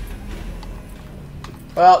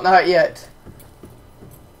 Well, not yet.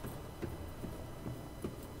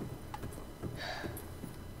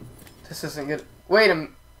 This isn't good. Wait a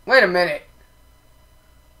minute.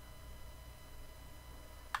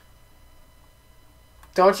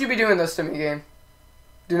 Don't you be doing this to me, game.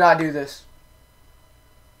 Do not do this.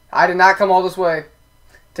 I did not come all this way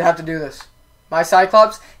to have to do this. My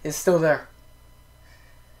Cyclops is still there.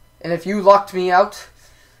 And if you locked me out,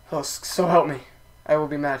 oh, so help me. I will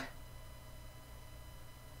be mad.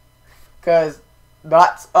 Because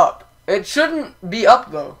that's up. It shouldn't be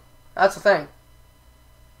up, though. That's the thing.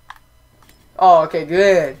 Oh, okay,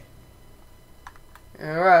 good.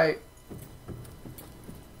 Alright.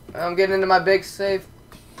 I'm getting into my big safe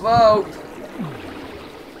boat.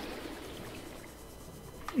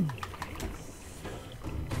 You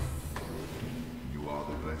are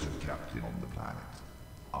the better captain on the planet.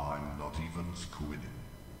 I'm not even Squidden.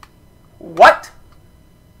 What?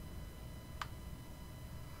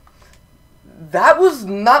 That was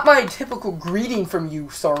not my typical greeting from you,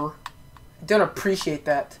 sir. I don't appreciate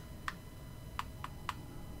that.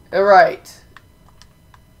 Alright.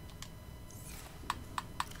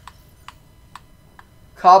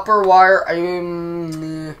 Copper wire,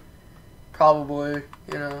 probably,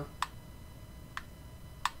 you know.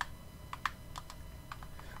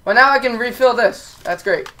 Well, now I can refill this. That's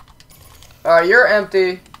great. Alright, you're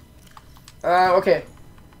empty. Okay.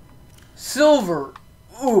 Silver.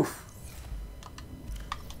 Oof.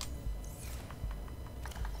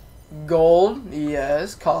 Gold,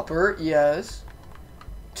 yes. Copper, yes.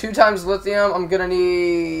 2 times lithium, I'm gonna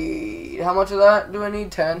need... How much of that do I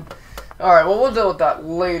need? 10. Alright, well, we'll deal with that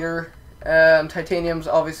later. Titanium's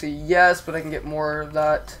obviously yes, but I can get more of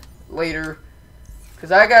that later.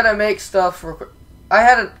 Because I gotta make stuff real quick. I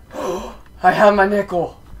had a... I have my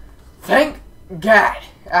nickel. Thank God.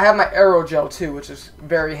 I have my aerogel too, which is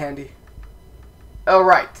very handy.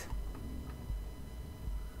 Alright.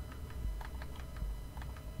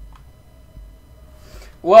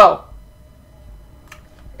 Well,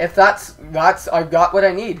 if that's I've got what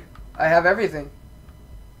I need. I have everything.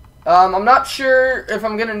 I'm not sure if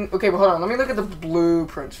I'm gonna. Okay, but hold on. Let me look at the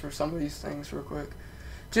blueprints for some of these things real quick,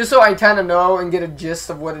 just so I kind of know and get a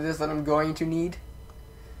gist of what it is that I'm going to need.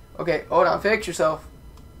 Okay, hold on. Fix yourself.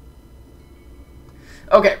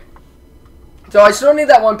 Okay, so I still need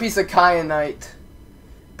that 1 piece of kyanite,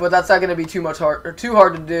 but that's not gonna be too hard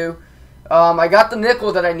to do. I got the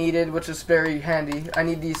nickel that I needed, which is very handy. I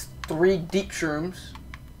need these 3 deep shrooms.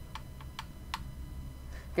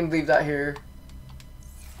 I can leave that here.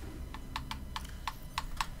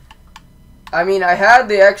 I mean, I had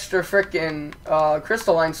the extra frickin'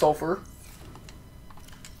 crystalline sulfur.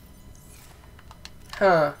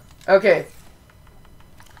 Huh. Okay.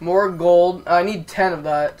 More gold. I need 10 of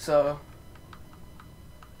that, so...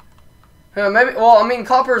 maybe... Well, I mean,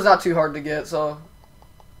 copper is not too hard to get, so...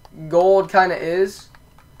 Gold kind of is.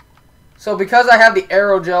 So because I have the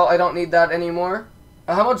aerogel, I don't need that anymore.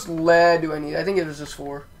 How much lead do I need? I think it was just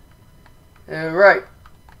 4. Right.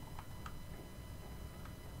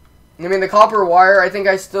 I mean, the copper wire, I think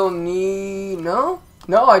I still need... No?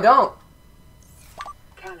 No, I don't.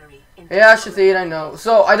 Yeah, Shathid, I know.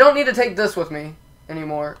 So, I don't need to take this with me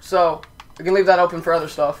anymore. So, I can leave that open for other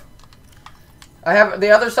stuff. I have the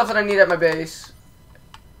other stuff that I need at my base.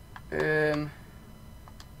 Do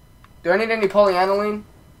I need any polyaniline?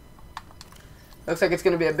 Looks like it's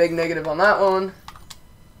going to be a big negative on that one.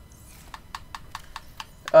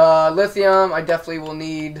 Lithium, I definitely will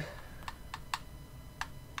need.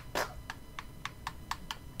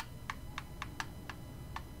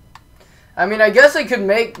 I mean, I guess I could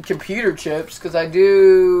make computer chips, because I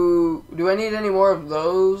do... Do I need any more of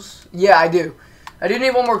those? Yeah, I do. I do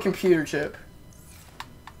need one more computer chip.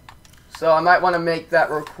 So I might want to make that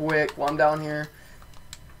real quick while I'm down here.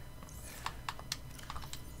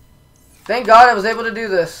 Thank God I was able to do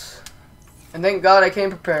this. And thank God I came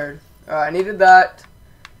prepared. Alright, I needed that.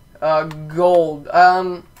 Gold.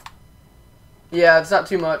 Yeah, it's not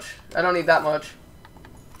too much. I don't need that much.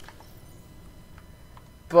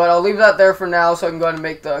 But I'll leave that there for now so I can go ahead and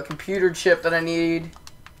make the computer chip that I need.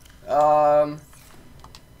 We'll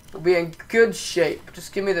be in good shape.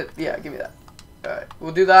 Just give me the... Yeah, give me that. Alright,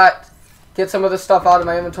 we'll do that. Get some of this stuff out of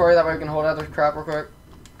my inventory. That way I can hold other crap real quick.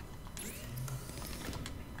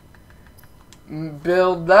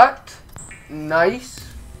 Build that. Nice.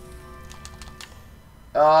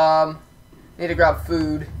 Need to grab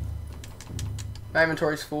food. My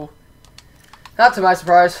inventory's full. Not to my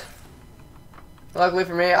surprise. Luckily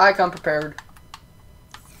for me, I come prepared.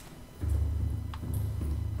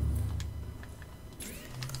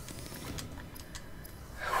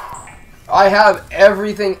 I have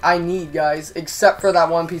everything I need, guys, except for that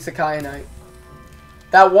 1 piece of kyanite.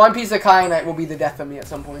 That 1 piece of kyanite will be the death of me at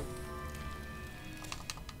some point.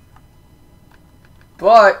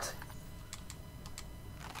 But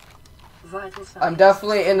I'm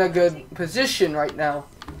definitely in a good position right now.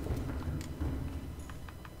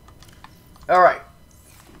 Alright.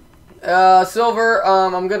 Silver,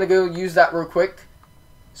 I'm gonna go use that real quick.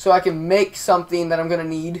 So I can make something that I'm gonna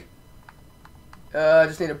need. I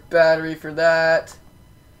just need a battery for that.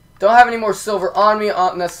 Don't have any more silver on me,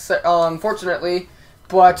 unfortunately,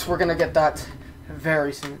 but we're gonna get that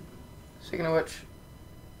very soon. Speaking of which,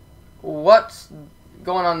 what's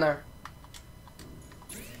going on there?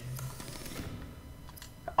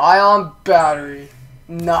 Ion battery.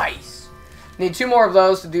 Nice. Need 2 more of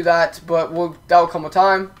those to do that, but that'll come with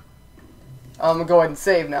time. I'm gonna go ahead and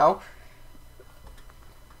save now.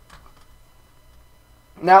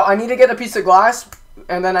 Now I need to get a piece of glass,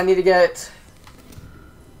 and then I need to get...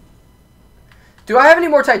 Do I have any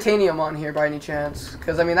more titanium on here by any chance?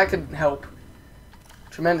 Because, I mean, that could help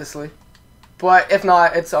tremendously. But if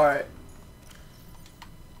not, it's alright.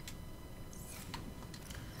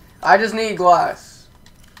 I just need glass.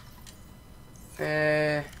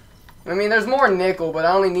 I mean, there's more nickel, but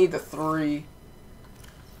I only need the 3.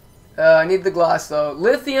 I need the glass, though.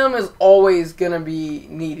 Lithium is always going to be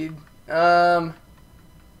needed. And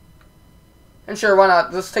sure, why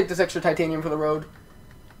not? Let's take this extra titanium for the road.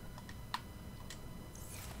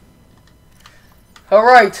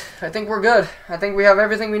 Alright, I think we're good. I think we have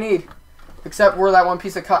everything we need. Except for that one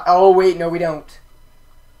piece of oh, wait, no, we don't.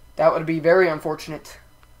 That would be very unfortunate.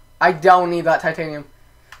 I don't need that titanium.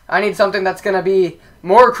 I need something that's going to be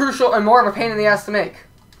more crucial and more of a pain in the ass to make.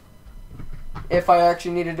 If I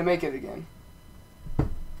actually needed to make it again.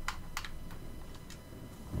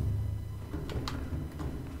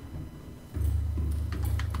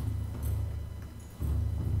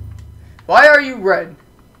 Why are you red?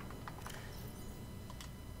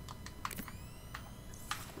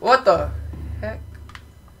 What the heck?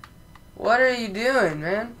 What are you doing,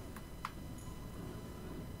 man?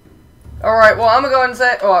 Alright, well, I'm gonna go ahead and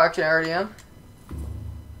say... Oh, actually, I already am.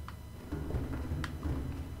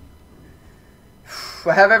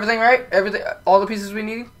 I have everything right? Everything, all the pieces we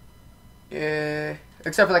need? Yeah,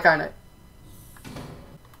 except for the kyanite. I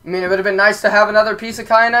mean, it would have been nice to have another piece of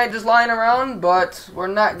kyanite just lying around, but we're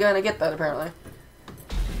not gonna get that, apparently.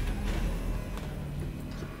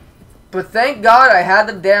 But thank God I had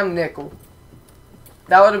the damn nickel.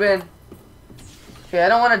 That would have been... Okay, I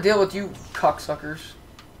don't want to deal with you cocksuckers.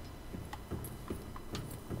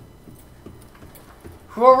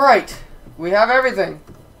 Alright. We have everything.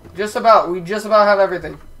 Just about. We just about have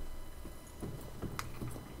everything.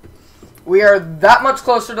 We are that much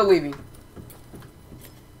closer to leaving.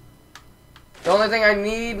 The only thing I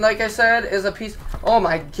need, like I said, is a piece... Oh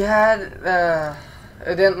my god.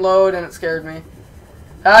 It didn't load and it scared me.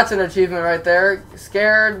 That's an achievement right there.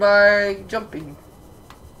 Scared by jumping.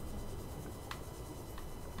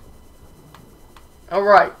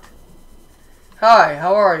 Alright. Hi,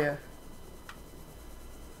 how are you?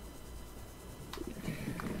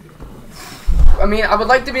 I mean, I would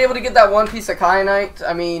like to be able to get that one piece of kyanite.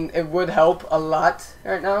 I mean, it would help a lot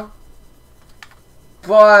right now.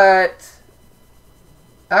 But...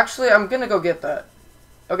 Actually, I'm gonna go get that.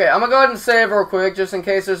 Okay, I'm gonna go ahead and save real quick, just in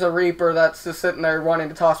case there's a Reaper that's just sitting there wanting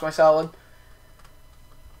to toss my salad.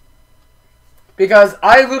 Because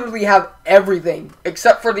I literally have everything,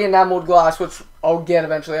 except for the enameled glass, which I'll get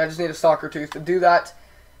eventually. I just need a stalker tooth to do that.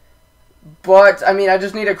 But, I mean, I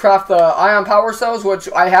just need to craft the ion power cells, which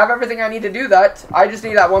I have everything I need to do that. I just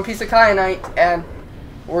need that one piece of kyanite, and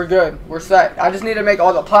we're good. We're set. I just need to make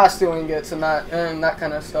all the plasteel ingots and that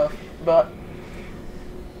kind of stuff. But...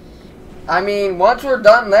 I mean, once we're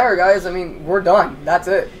done there, guys, I mean, we're done. That's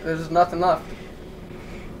it. There's nothing left.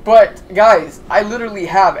 But, guys, I literally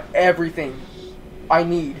have everything I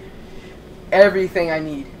need. Everything I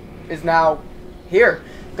need is now here.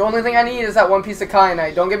 The only thing I need is that one piece of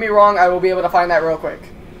kyanite. Don't get me wrong, I will be able to find that real quick.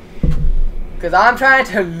 Because I'm trying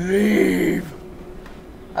to leave.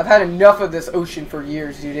 I've had enough of this ocean for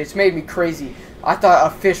years, dude. It's made me crazy. I thought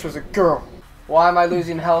a fish was a girl. Why am I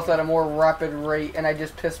losing health at a more rapid rate? And I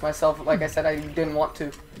just pissed myself. Like I said, I didn't want to.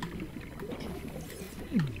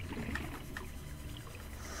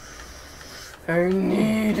 I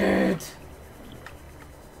need it.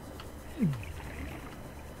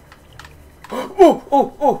 Oh,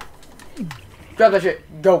 oh, oh. Grab that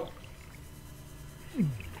shit. Go.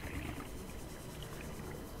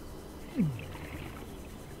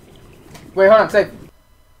 Wait, hold on. Save.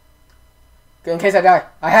 Okay, in case I die.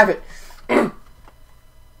 I have it.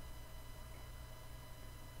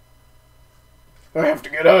 I have to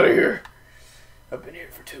get out of here. I've been here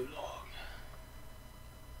for too long.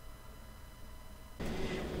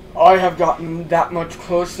 I have gotten that much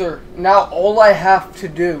closer. Now all I have to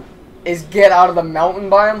do is get out of the mountain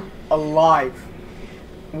biome alive.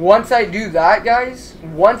 Once I do that, guys,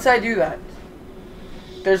 once I do that,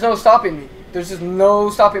 there's no stopping me. There's just no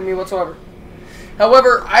stopping me whatsoever.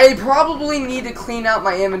 However, I probably need to clean out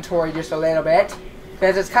my inventory just a little bit,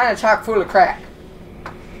 because it's kind of chock full of crap.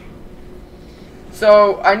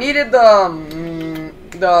 So I needed the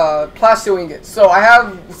plasteel ingots. So I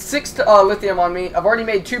have 6 lithium on me. I've already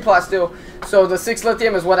made 2 plasteel. So the 6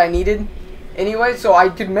 lithium is what I needed anyway. So I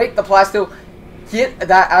could make the plasteel, get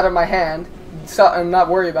that out of my hand, and not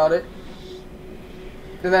worry about it.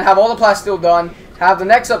 And then have all the plasteel done. Have the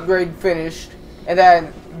next upgrade finished. And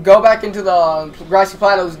then go back into the grassy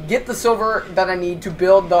plateaus. Get the silver that I need to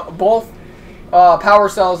build both power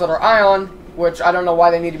cells that are ion. Which I don't know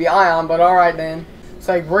why they need to be ion. But alright then. It's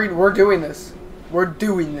like we're doing this. We're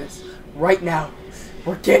doing this right now.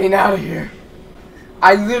 We're getting out of here.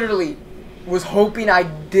 I literally was hoping I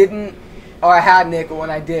didn't, or I had nickel,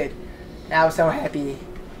 and I did. And I was so happy.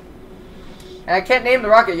 And I can't name the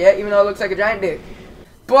rocket yet, even though it looks like a giant dick.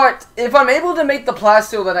 But if I'm able to make the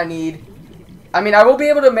plasteel that I need, I mean, I will be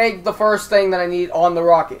able to make the first thing that I need on the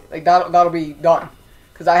rocket. Like that'll be done,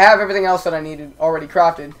 because I have everything else that I needed already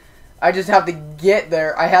crafted. I just have to get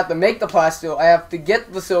there. I have to make the plasteel. I have to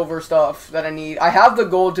get the silver stuff that I need. I have the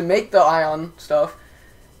gold to make the ion stuff,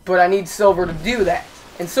 but I need silver to do that.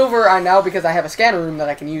 And silver I now, because I have a scanner room that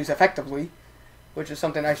I can use effectively, which is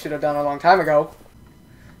something I should have done a long time ago.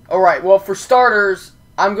 Alright, well for starters,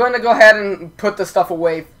 I'm going to go ahead and put the stuff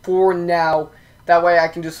away for now. That way I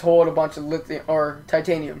can just hold a bunch of lithium or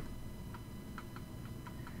titanium.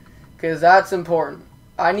 Because that's important.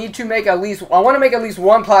 I need to make at least, I want to make at least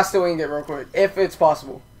 1 plasteel ingot real quick, if it's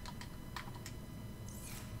possible.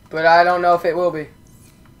 But I don't know if it will be.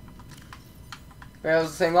 That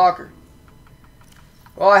was the same locker.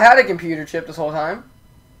 Well, I had a computer chip this whole time.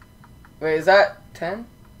 Wait, is that 10?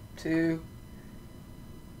 2,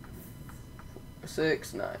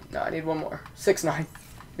 6, 9. No, I need 1 more. 6, 9.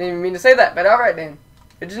 Didn't even mean to say that, but alright then.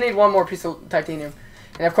 I just need 1 more piece of titanium.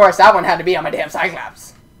 And of course, that one had to be on my damn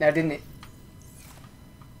Cyclops. Now, didn't it?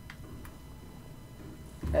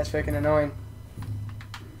 That's freaking annoying.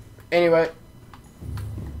 Anyway.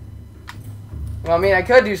 Well, I mean, I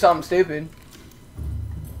could do something stupid.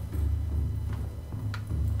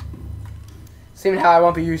 Seeing how I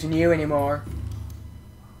won't be using you anymore.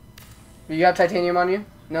 Do you have titanium on you?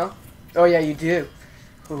 No? Oh, yeah, you do.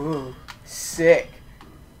 Ooh, sick.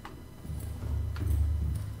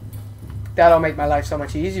 That'll make my life so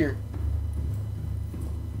much easier.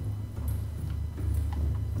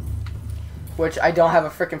 Which I don't have a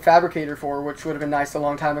freaking fabricator for, which would have been nice a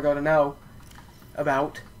long time ago to know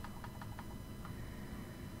about.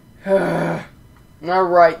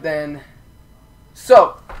 Alright then.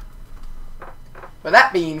 So, with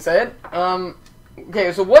that being said,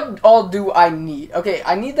 okay, so what all do I need? Okay,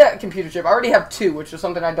 I need that computer chip. I already have 2, which is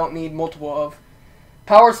something I don't need multiple of.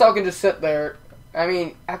 Power cell can just sit there. I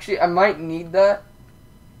mean, actually, I might need that.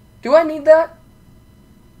 Do I need that?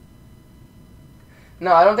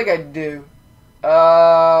 No, I don't think I do.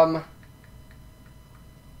 As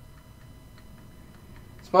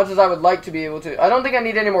much as I would like to be able to. I don't think I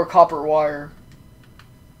need any more copper wire.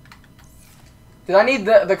 Because I need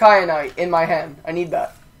the kyanite in my hand. I need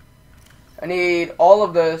that. I need all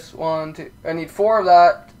of this. 1, 2. I need 4 of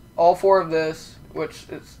that. All 4 of this. Which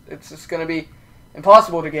it's just going to be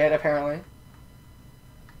impossible to get, apparently.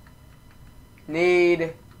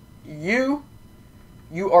 Need you.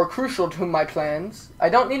 You are crucial to my plans. I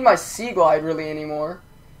don't need my sea glide really anymore.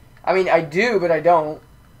 I mean, I do, but I don't.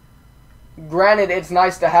 Granted, it's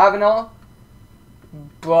nice to have and all,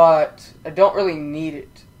 but I don't really need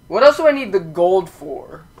it. What else do I need the gold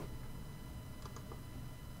for?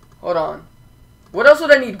 Hold on. What else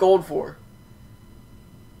would I need gold for?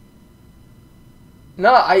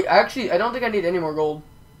 No, I don't think I need any more gold.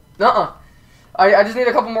 Nuh-uh. I just need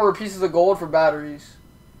a couple more pieces of gold for batteries.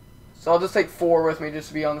 So I'll just take 4 with me just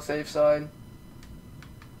to be on the safe side.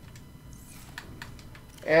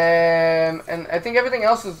 And I think everything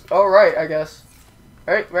else is alright, I guess.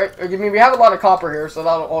 Right? I mean, we have a lot of copper here, so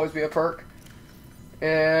that'll always be a perk.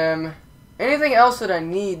 Anything else that I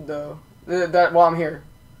need, though, while I'm here?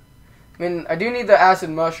 I mean, I do need the acid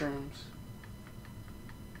mushrooms.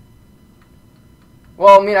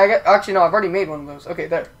 Well, I mean, actually, no, I've already made one of those. Okay,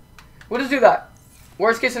 there. We'll just do that.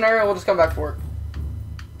 Worst case scenario, we'll just come back for it.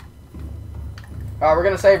 Alright, we're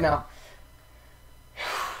going to save now.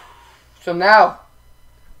 So now,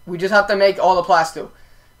 we just have to make all the plasteel.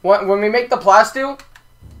 When we make the plasteel,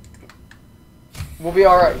 we'll be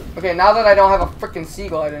alright. Okay, now that I don't have a freaking sea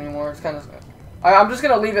glide anymore, it's kind of... I'm just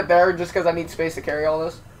going to leave it there just because I need space to carry all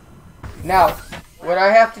this. Now, what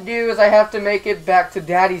I have to do is I have to make it back to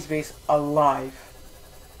Daddy's base alive.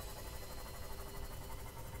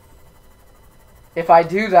 If I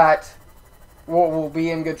do that, we'll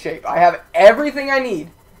be in good shape. I have everything I need.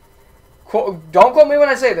 Don't quote me when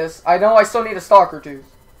I say this. I know I still need a stalker tooth.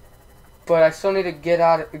 But I still need to get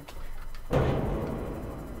out of...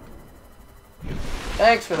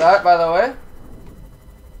 Thanks for that, by the way.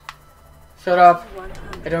 Shut up.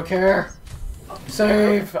 I don't care.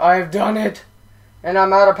 Save. I've done it. And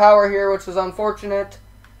I'm out of power here, which is unfortunate.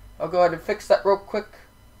 I'll go ahead and fix that real quick.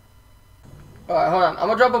 Alright, hold on. I'm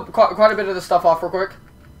going to drop quite a bit of this stuff off real quick.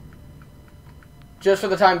 Just for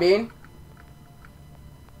the time being.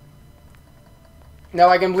 Now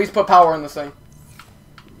I can at least put power in this thing.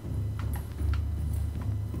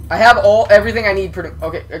 I have everything I need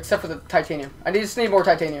okay, except for the titanium. I just need more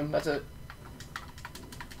titanium, that's it.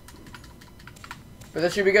 But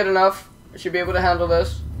this should be good enough. I should be able to handle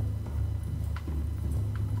this.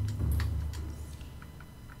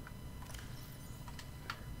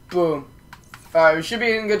 Boom. Alright, we should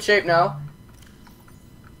be in good shape now.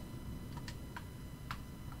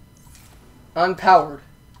 Unpowered.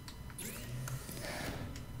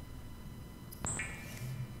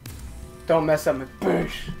 Don't mess up my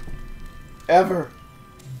bush. Ever.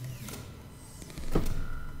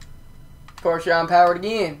 Of course, you're unpowered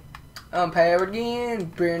again. Unpowered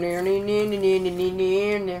again.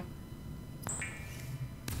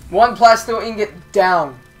 One plasteel ingot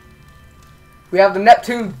down. We have the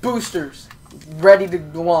Neptune boosters ready to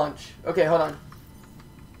launch. Okay, hold on.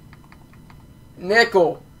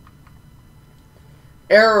 Nickel.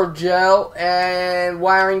 Aerogel and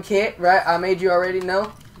wiring kit, right? I made you already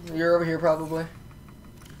know. You're over here probably.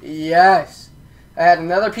 Yes. I had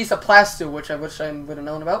another piece of plasteel, which I wish I would have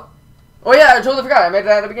known about. Oh yeah, I totally forgot. I made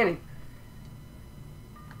that at the beginning.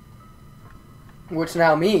 Which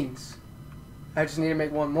now means I just need to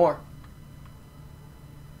make one more.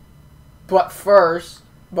 But first,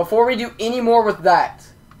 before we do any more with that,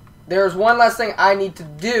 there's one last thing I need to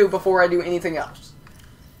do before I do anything else.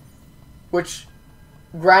 Which,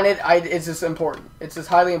 granted, it's just important. It's just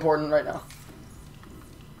highly important right now.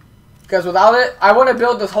 Because without it, I want to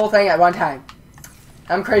build this whole thing at one time.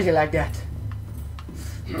 I'm crazy like that.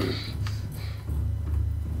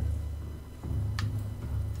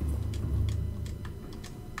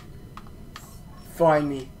 Find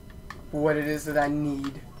me what it is that I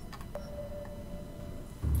need.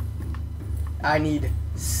 I need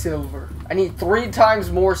silver. I need 3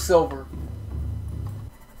 times more silver.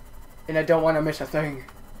 And I don't want to miss a thing.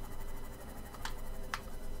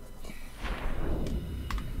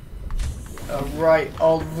 Alright.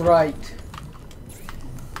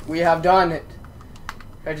 We have done it.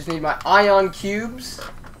 I just need my ion cubes.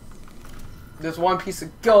 This one piece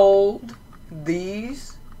of gold.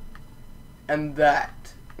 These. And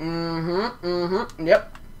that.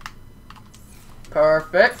 Yep.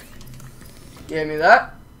 Perfect. Give me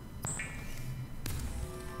that.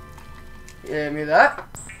 Give me that.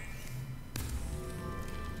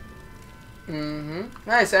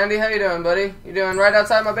 Nice, Andy. How you doing, buddy? You doing right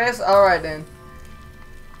outside my base? Alright, then.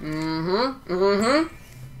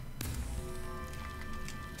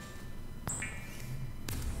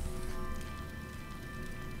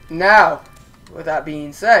 Now, with that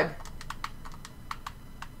being said,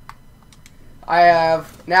 I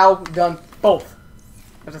have now done both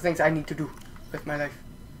of the things I need to do with my life.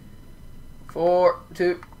 4,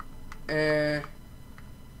 2,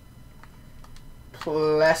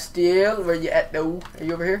 plasteel, where you at though? Are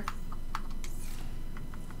you over here?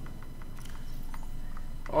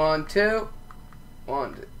 1, 2,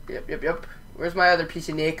 1, 2. Yep. Where's my other piece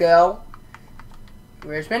of nickel?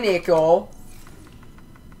 Where's my nickel?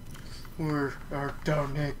 Where's our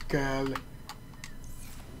nickel?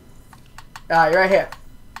 Ah, you're right here.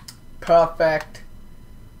 Perfect.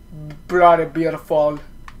 Bloody beautiful.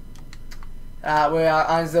 We are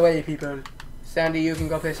on the way, people. Sandy, you can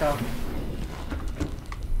go piss off.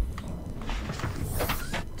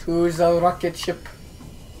 To the rocket ship.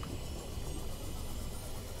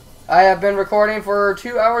 I have been recording for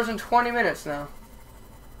 2 hours and 20 minutes now.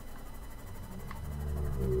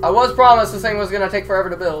 I was promised this thing was going to take forever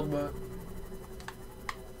to build, but...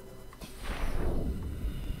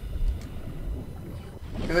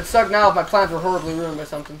 It would suck now if my plans were horribly ruined by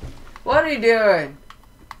something. What are you doing?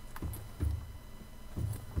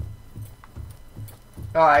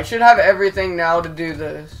 Oh, I should have everything now to do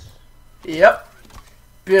this. Yep.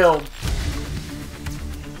 Build.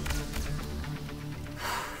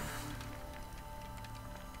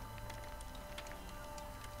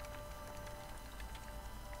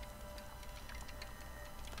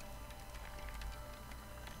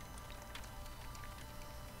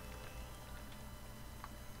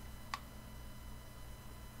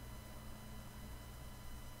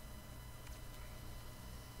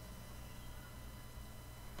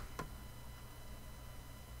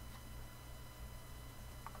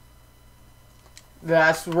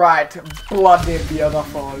 That's right, bloody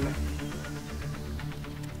beautiful.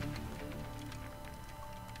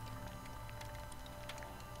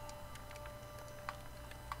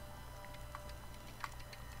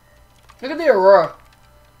 Look at the Aurora.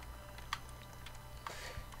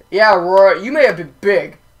 Yeah, Aurora, you may have been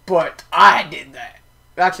big, but I did that.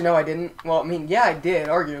 Actually, no, I didn't. Well, I mean, yeah, I did,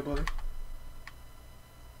 arguably.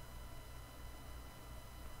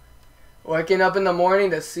 Waking up in the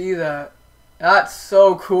morning to see that. That's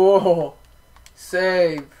so cool.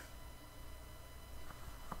 Save.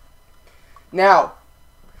 Now,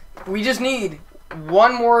 we just need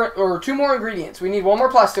one more, or two more ingredients. We need one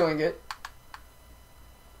more plasteel ingot.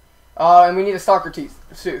 And we need a stalker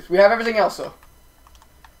tooth. We have everything else, though.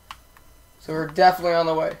 So we're definitely on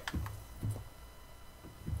the way.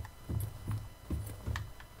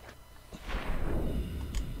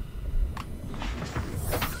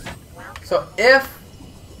 So if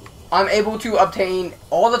I'm able to obtain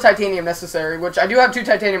all the titanium necessary, which I do have 2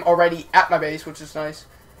 titanium already at my base, which is nice.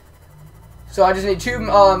 So I just need 2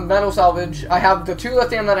 metal salvage. I have the 2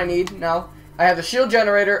 lithium that I need now. I have the shield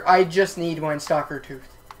generator. I just need 1 stalker tooth.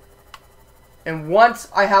 And once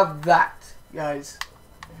I have that, guys,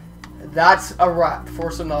 that's a wrap for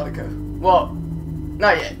Subnautica. Well,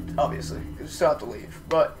 not yet, obviously, because we still have to leave.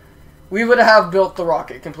 But we would have built the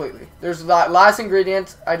rocket completely. There's that last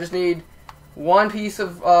ingredient. I just need 1 piece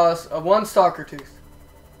of 1 stalker tooth.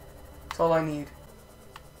 That's all I need.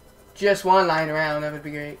 Just 1 lying around. That would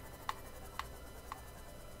be great.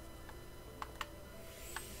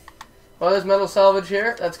 Well, there's metal salvage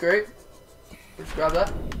here. That's great. Let's grab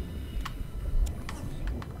that.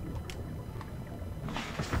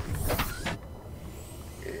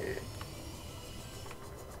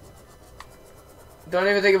 Don't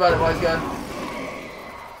even think about it, wise guy.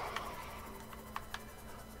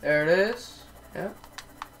 There it is. Yeah.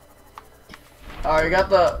 Alright, we got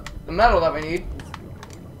the metal that we need.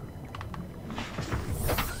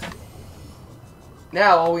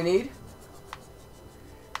 Now, all we need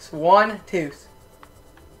is 1 tooth.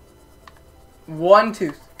 1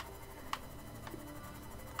 tooth.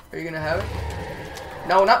 Are you gonna have it?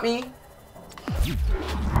 No, not me.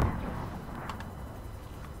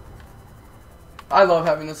 I love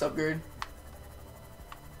having this upgrade.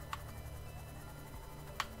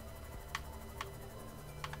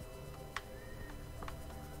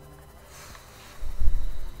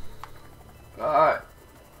 Alright.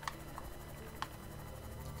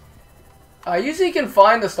 I usually can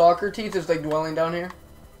find the stalker teeth as like dwelling down here.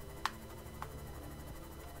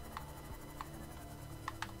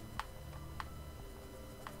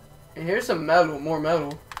 And here's some metal, more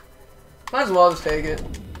metal. Might as well just take it.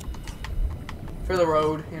 For the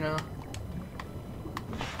road, you know.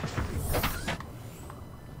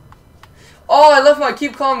 Oh, I left my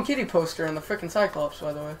Keep Calm Kitty poster in the frickin' Cyclops,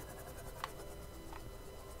 by the way.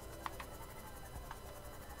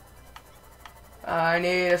 I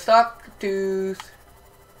need a stalker tooth.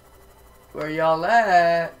 Where y'all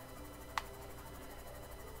at?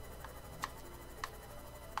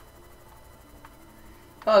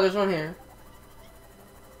 Oh, there's one here.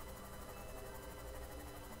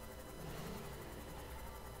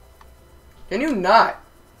 Can you not?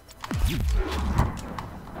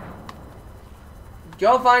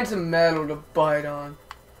 Y'all find some metal to bite on.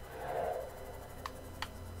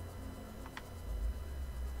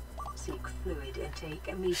 Seek fluid intake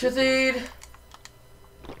immediately. Shazid.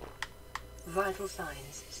 Vital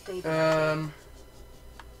signs stable.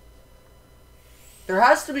 There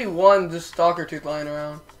has to be one just stalker tooth lying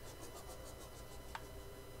around.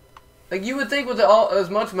 Like you would think with as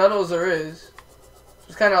much metal as there is.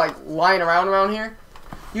 Just kind of like lying around here.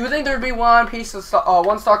 You would think there would be 1 piece of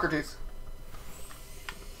 1 stalker tooth.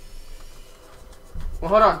 Well,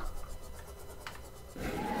 hold on.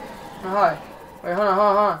 Oh, hi. Wait, hold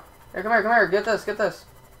on. Hey, come here. Get this.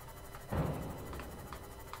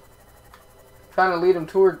 Trying to lead him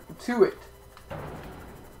to it.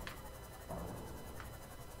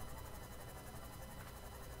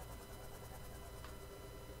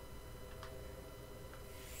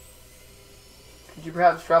 Could you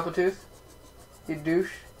perhaps drop a tooth? You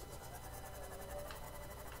douche.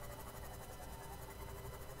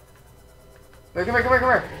 Wait, come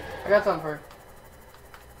here. I got something for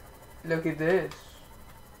you. Look at this.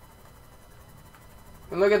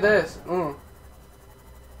 And look at this.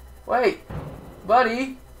 Wait.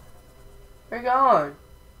 Buddy. Where you going?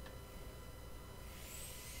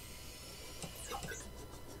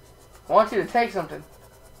 I want you to take something.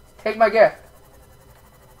 Take my gift.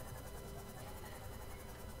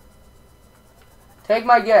 Take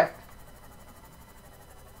my gift.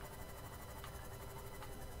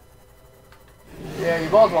 Yeah, you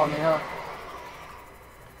both want me, huh?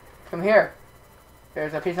 Come here.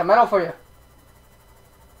 There's a piece of metal for you.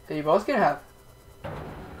 That you both can have.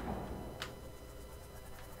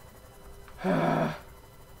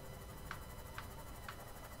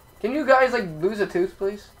 Can you guys, like, lose a tooth,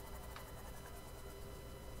 please?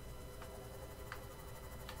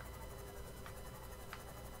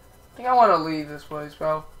 I think I want to leave this place,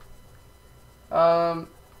 bro. Bro?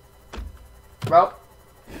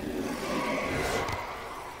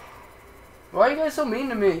 Why are you guys so mean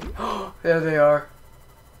to me? There they are.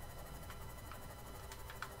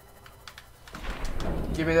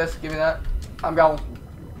 Give me this, give me that. I'm going.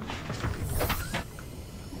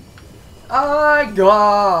 I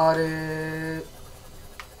got it.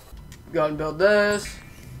 Go and build this.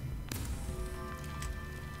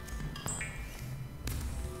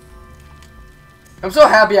 I'm so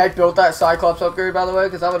happy I built that Cyclops upgrade, by the way,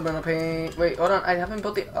 because that would have been a pain. Wait, hold on. I haven't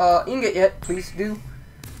built the ingot yet. Please do.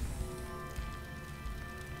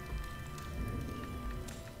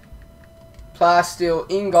 Plasteel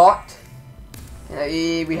ingot.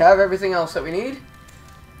 We have everything else that we need.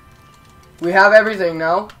 We have everything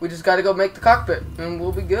now. We just got to go make the cockpit, and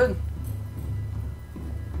we'll be good.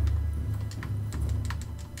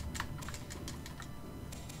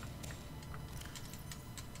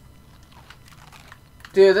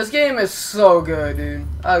 Dude, this game is so good, dude.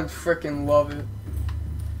 I freaking love it.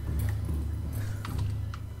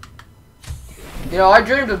 You know, I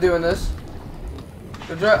dreamed of doing this.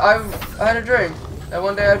 I had a dream that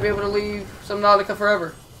one day I'd be able to leave Subnautica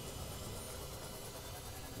forever.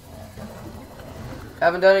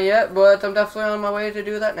 Haven't done it yet, but I'm definitely on my way to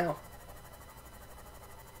do that now.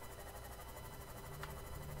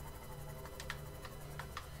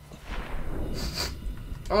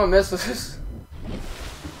 I'm gonna miss this.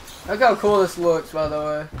 Look how cool this looks, by the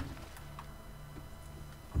way.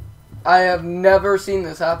 I have never seen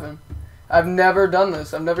this happen. I've never done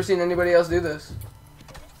this. I've never seen anybody else do this.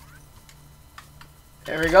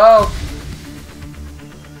 There we go.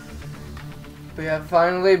 We have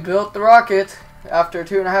finally built the rocket after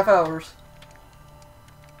 2.5 hours.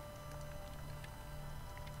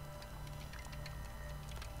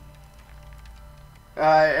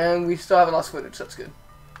 Alright, and we still haven't lost footage, so that's good.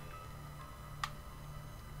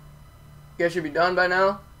 You guys should be done by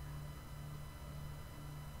now.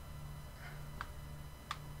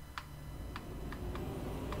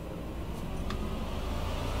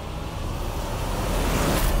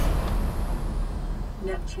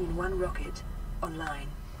 Neptune 1 rocket online.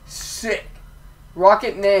 Sick.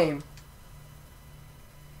 Rocket name.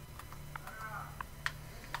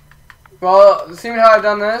 Well, see how I've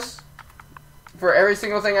done this? For every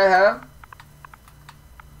single thing I have?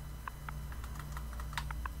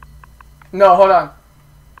 No, hold on.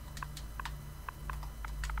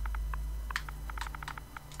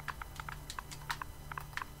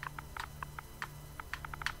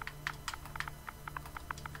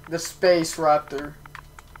 The Space Raptor.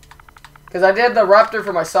 Because I did the Raptor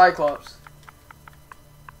for my Cyclops.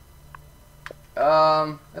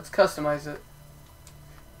 Let's customize it.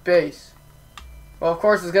 Base. Well, of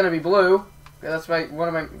course it's gonna be blue. Yeah, that's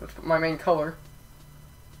one of my main color.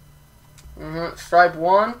 Stripe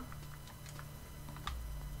 1.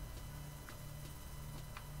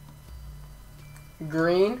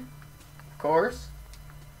 Green, of course.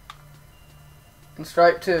 And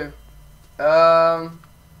stripe 2.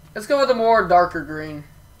 Let's go with a more darker green.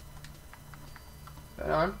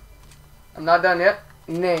 Hold on. I'm not done yet.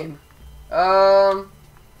 Name. I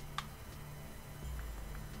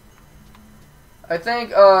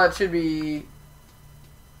think it should be.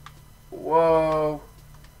 Whoa.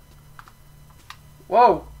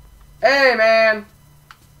 Whoa. Hey, man.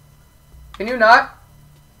 Can you not?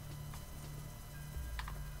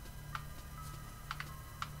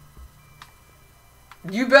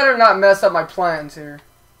 You better not mess up my plans here.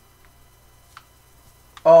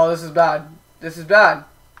 Oh, this is bad. This is bad.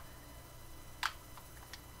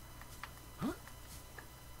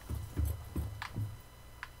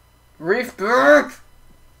 Reef Berg!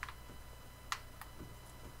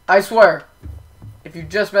 I swear, if you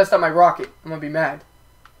just messed up my rocket, I'm gonna be mad.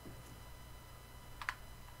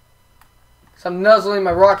 So I'm nuzzling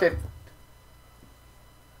my rocket.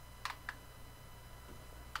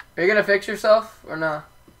 Are you gonna fix yourself or not?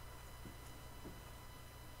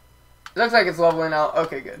 It looks like it's leveling out.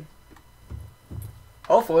 Okay, good.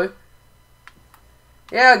 Hopefully.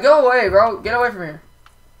 Yeah, go away, bro. Get away from here.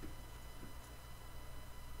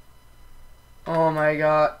 Oh my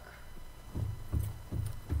god.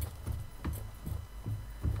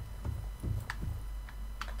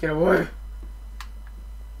 Get away.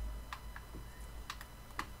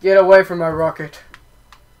 Get away from my rocket.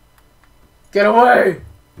 Get away!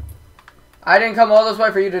 I didn't come all this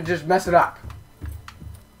way for you to just mess it up.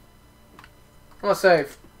 I'm gonna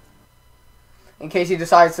save. In case he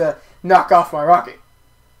decides to knock off my rocket.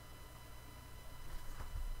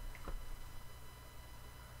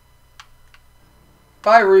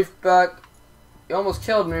 Bye, Reefback. You almost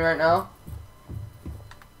killed me right now.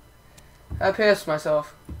 I pissed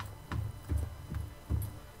myself.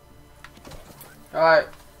 Alright.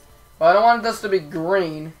 Well, I don't want this to be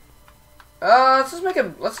green. Let's just make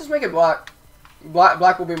it black.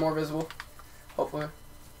 Black will be more visible. Hopefully.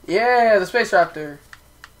 Yeah, the Space Raptor.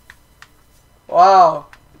 Wow.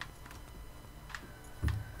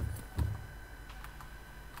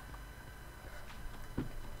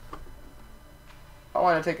 I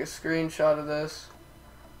want to take a screenshot of this.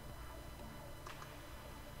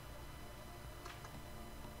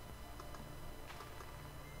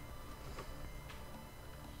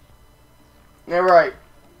 Yeah, right.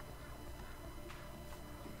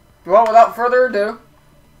 Well, without further ado,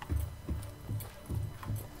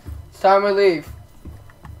 it's time we leave.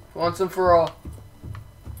 Once and for all.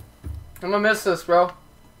 I'm gonna miss this, bro.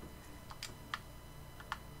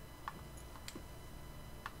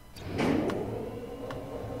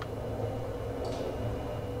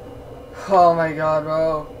 Oh my god,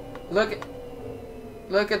 bro.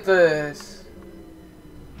 Look at this.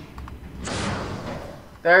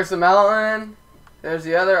 There's the mountain. There's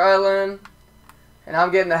the other island. And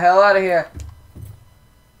I'm getting the hell out of here.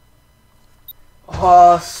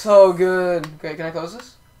 Oh, so good. Okay, can I close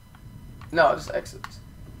this? No, just exits.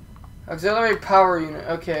 Auxiliary power unit.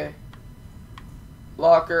 Okay.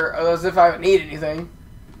 Locker. Oh, as if I would need anything.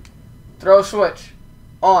 Throw switch.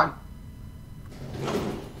 On.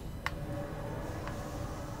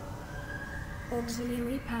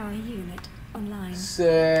 Auxiliary power unit online.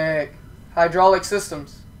 Sick. Hydraulic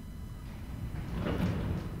systems.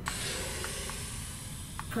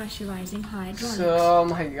 Pressurizing hydraulics. Oh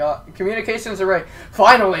my god. Communications array.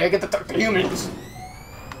 Finally, I get to talk to humans.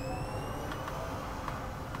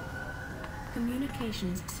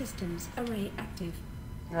 Communications systems array active.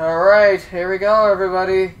 Alright, here we go,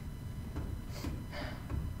 everybody.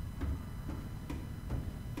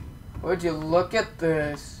 Would you look at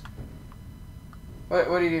this? What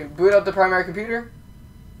do you do? Boot up the primary computer?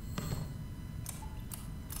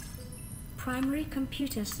 Primary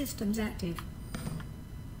computer systems active.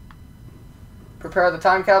 Prepare the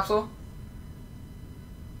time capsule.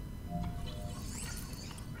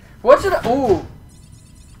 What should I... Ooh.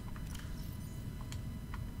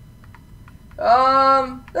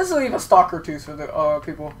 This will leave a stock or two for the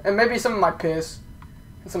people. And maybe some of my piss.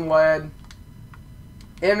 And some lead.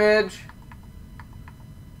 Image.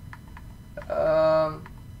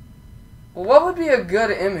 What would be a good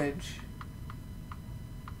image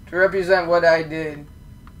to represent what I did?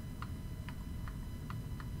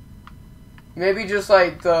 Maybe just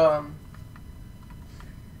like the...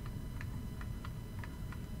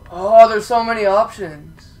 Oh, there's so many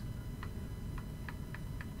options.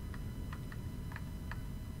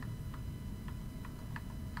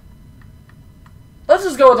 Let's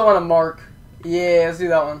just go with the one of Mark. Yeah, let's do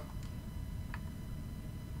that one.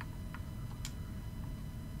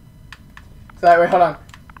 So that way, hold on.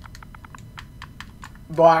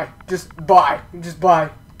 Buy. Just buy. Just buy.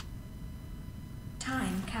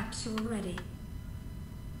 Time capsule ready.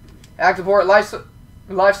 Active port life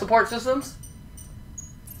support systems.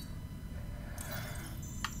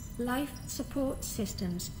 Life support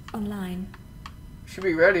systems online. Should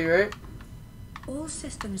be ready, right? All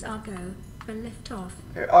systems are go for liftoff.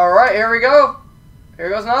 Alright, here we go. Here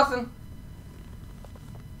goes nothing.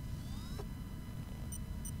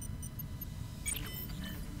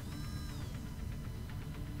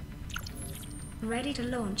 Ready to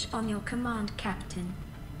launch on your command, Captain.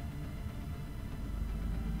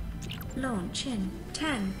 Launch in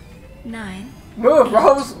 10, 9, Move,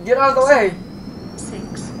 Rose. Get out of the way.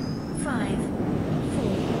 6, 5,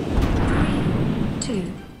 4, 3,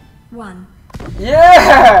 2, 1.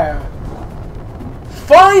 Yeah!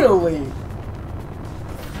 Finally!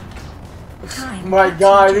 Time My capsule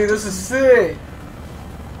god, dude, to this is sick.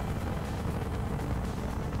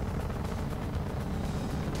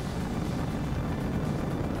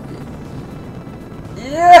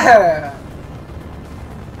 Yeah!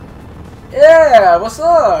 Yeah, what's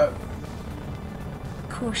up?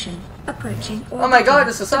 Caution. Approaching. Oh my god,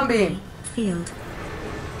 it's a sunbeam. Field.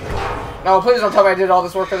 No, please don't tell me I did all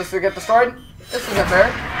this work for this to get destroyed. This isn't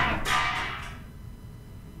fair.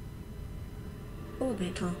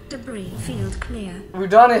 Orbital debris field clear. We've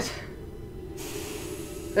done it.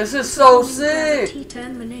 This is so sick.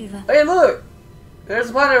 T-turn maneuver. Hey, look. There's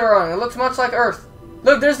the planet we're on. It looks much like Earth.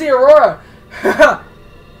 Look, there's the Aurora.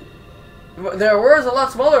 The Aurora's a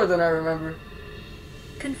lot smaller than I remember.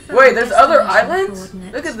 Confirm Wait, there's other destination islands?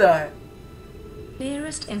 coordinates. Look at that.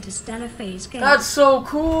 Nearest interstellar phase gate. That's so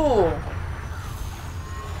cool.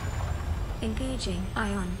 Engaging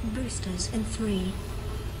ion boosters in 3,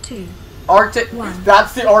 2. Arctic. One.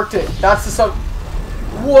 That's the Arctic. That's the sub.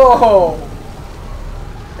 Whoa.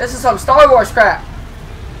 This is some Star Wars crap.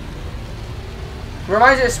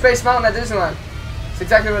 Reminds you of Space Mountain at Disneyland. It's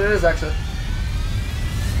exactly what it is, actually.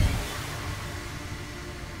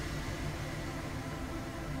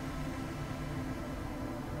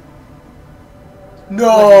 No.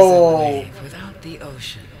 What is a wave without the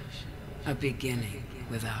ocean? A beginning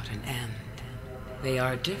without an end. They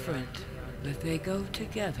are different, but they go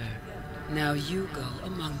together. Now you go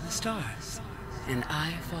among the stars, and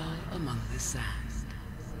I fall among the sand.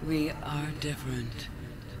 We are different,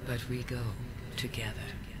 but we go together.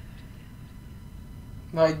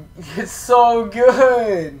 Like, it's so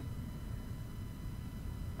good.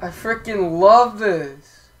 I freaking love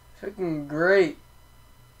this. Freaking great.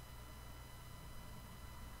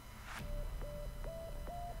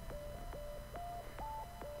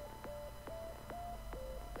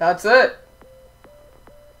 That's it.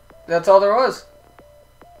 That's all there was.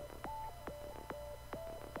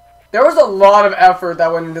 There was a lot of effort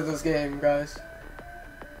that went into this game, guys.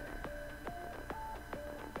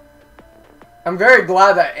 I'm very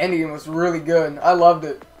glad that ending was really good. I loved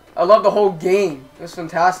it. I loved the whole game. It was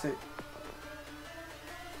fantastic.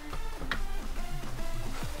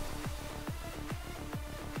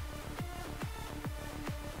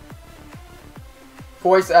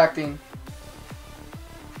 Voice acting.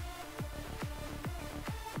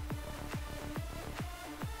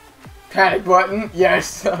 Panic button,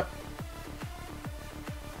 yes.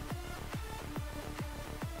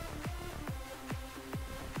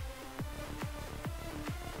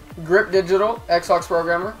 Grip Digital, Xbox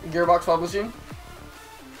programmer, Gearbox Publishing.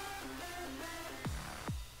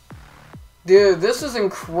 Dude, this is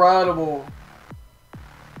incredible.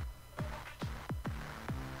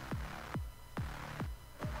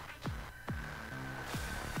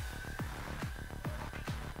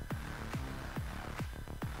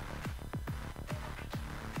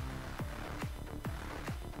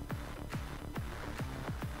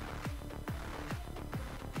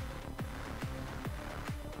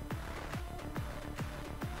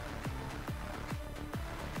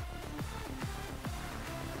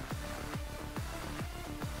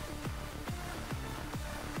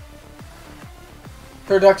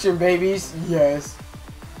 Production babies, yes.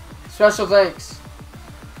 Special thanks.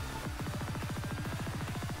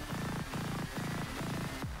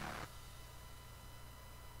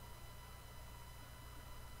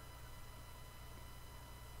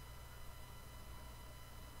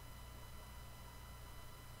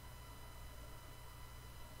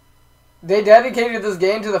 They dedicated this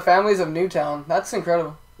game to the families of Newtown. That's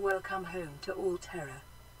incredible. Welcome home to Alterra.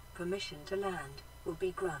 Permission to land will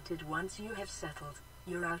be granted once you have settled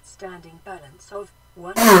your outstanding balance of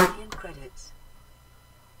 1 million credits.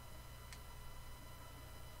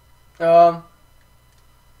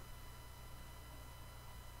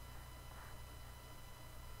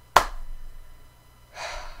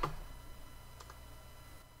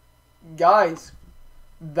 Guys,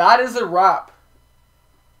 that is a wrap.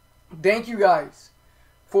 Thank you guys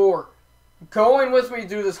for going with me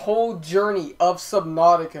through this whole journey of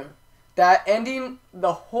Subnautica. That ending,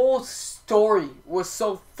 the whole story was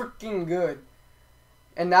so freaking good.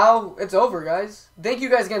 And now it's over, guys. Thank you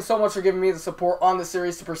guys again so much for giving me the support on the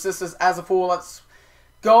series to persist this as a fool. Let's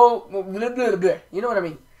go. Blah, blah, blah. You know what I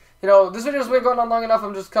mean. You know, this video's been going on long enough.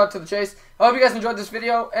 I'm just cut to the chase. I hope you guys enjoyed this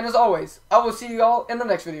video. And as always, I will see you all in the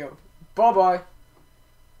next video. Bye-bye.